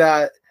claiming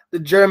that the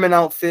German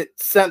outfit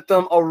sent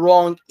them a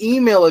wrong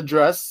email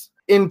address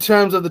in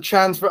terms of the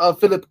transfer of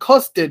Filip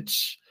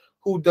Kostic,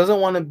 who doesn't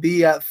want to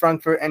be at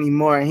Frankfurt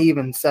anymore, and he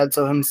even said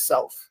so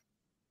himself.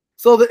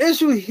 So the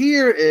issue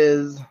here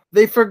is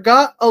they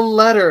forgot a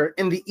letter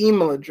in the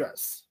email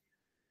address,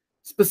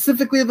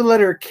 specifically the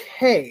letter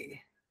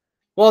K.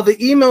 While the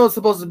email is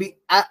supposed to be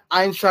at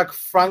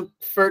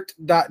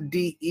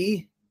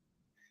eintrachtfrankfurt.de,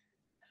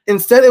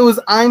 instead it was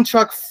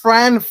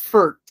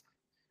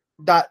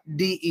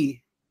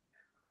eintrachtfrankfurt.de.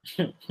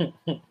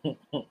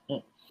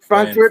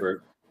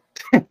 Frankfurt.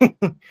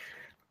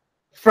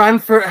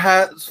 Frankfurt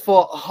has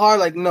fought hard.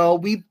 Like, no,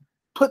 we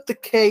put the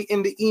K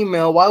in the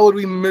email. Why would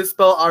we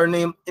misspell our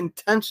name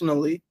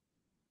intentionally?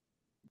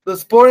 The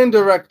sporting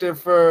director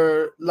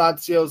for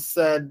Lazio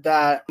said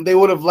that they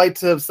would have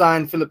liked to have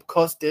signed Filip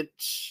Kostic,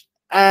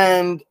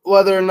 and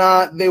whether or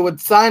not they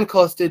would sign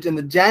Kostic in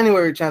the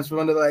January transfer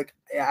window, like,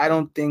 yeah, I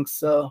don't think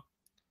so.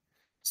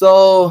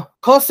 So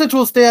Kostic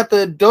will stay at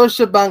the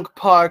Deutsche Bank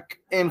Park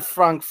in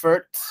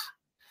Frankfurt,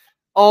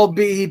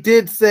 albeit he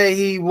did say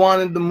he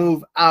wanted to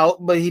move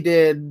out, but he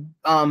did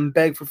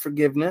beg for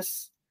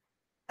forgiveness.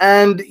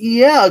 And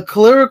yeah, a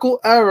clerical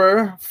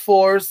error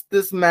forced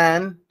this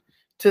man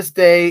to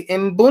stay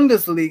in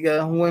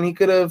Bundesliga when he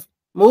could have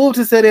moved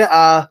to Serie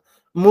A,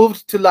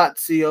 moved to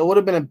Lazio. Would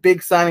have been a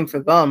big signing for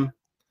them.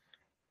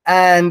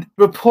 And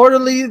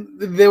reportedly,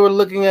 they were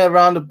looking at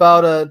around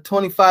about a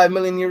 25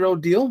 million euro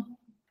deal.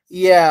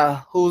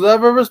 Yeah,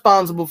 whoever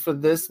responsible for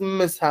this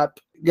mishap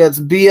gets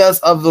BS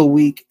of the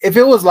week. If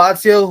it was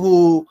Lazio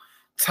who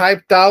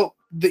typed out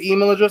the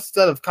email address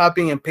instead of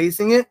copying and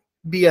pasting it,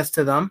 BS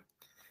to them.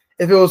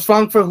 If it was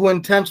Frankfurt who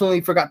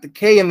intentionally forgot the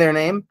K in their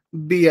name,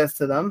 BS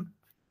to them.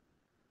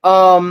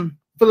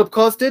 Filip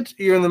Kostic,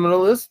 you're in the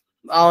middle of this.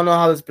 I don't know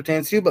how this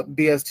pertains to you, but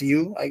BS to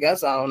you, I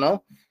guess. I don't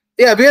know.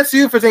 Yeah, BS to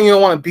you for saying you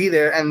don't want to be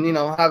there and,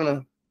 having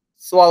to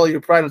swallow your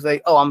pride and say,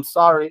 oh, I'm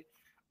sorry.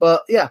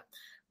 But, yeah,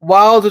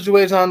 wild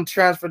situation on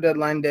transfer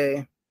deadline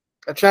day.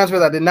 A transfer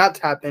that did not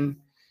happen.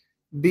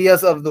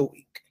 BS of the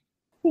week.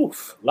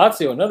 Oof.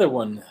 Lazio, another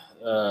one,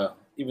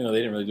 even though they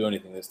didn't really do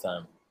anything this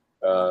time.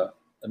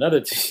 Another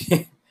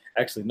team,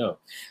 actually, no.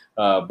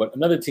 But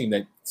another team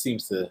that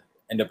seems to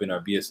end up in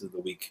our BS of the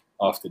week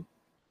often.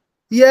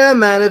 Yeah,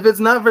 man. If it's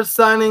not for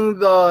signing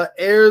the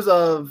heirs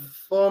of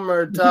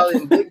former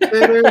Italian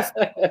dictators,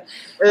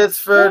 it's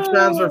for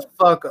transfer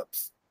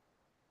fuck-ups.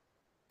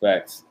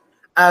 Facts.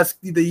 As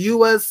the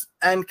U.S.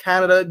 and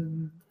Canada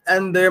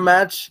end their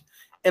match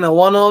in a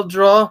 1-0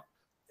 draw,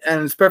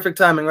 and it's perfect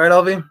timing, right,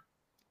 Alvi?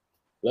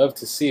 Love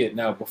to see it.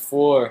 Now,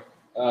 before,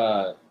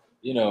 Greg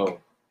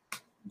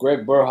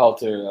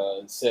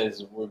Berhalter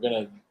says we're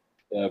going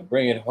to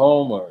bring it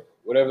home or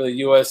whatever the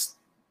U.S.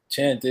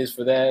 chant is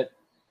for that.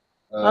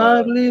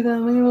 I believe that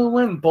we will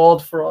win.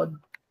 Bald fraud.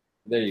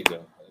 There you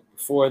go.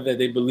 Before that,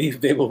 they believe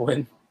they will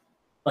win.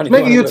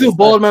 Making you two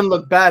bald men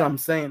look bad, I'm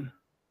saying.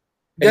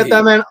 Get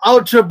that man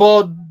out your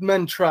bald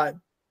men tribe.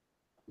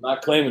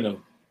 Not claiming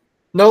him.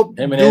 Nope,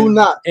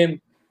 not. Him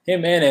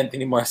and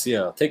Anthony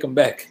Martial. Take them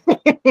back.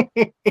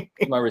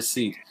 My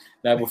receipt.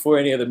 Now, before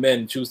any other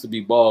men choose to be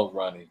bald,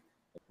 Ronnie,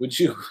 would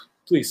you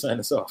please sign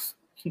us off?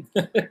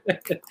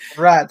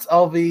 Rats,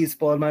 LV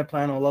spoiled my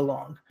plan all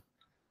along.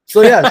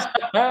 So, yes.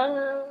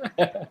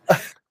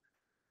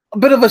 A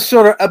bit of a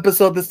shorter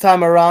episode this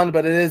time around,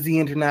 but it is the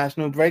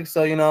international break.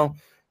 So,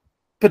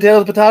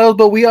 potatoes,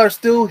 but we are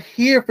still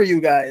here for you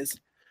guys.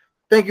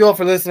 Thank you all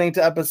for listening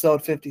to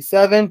episode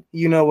 57.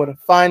 You know where to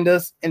find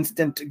us.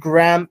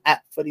 Instagram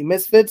at Footy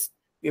Misfits.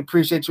 We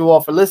appreciate you all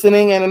for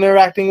listening and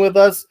interacting with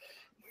us.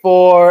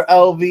 For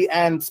LV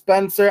and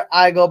Spencer,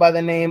 I go by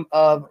the name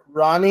of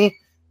Ronnie.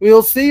 We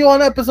will see you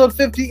on episode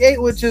 58,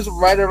 which is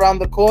right around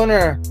the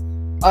corner.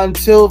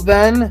 Until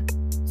then,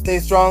 stay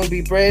strong,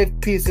 be brave,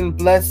 peace and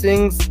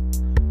blessings.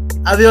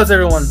 Adios,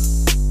 everyone.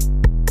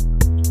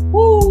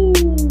 Woo!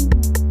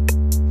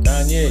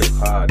 Kanye.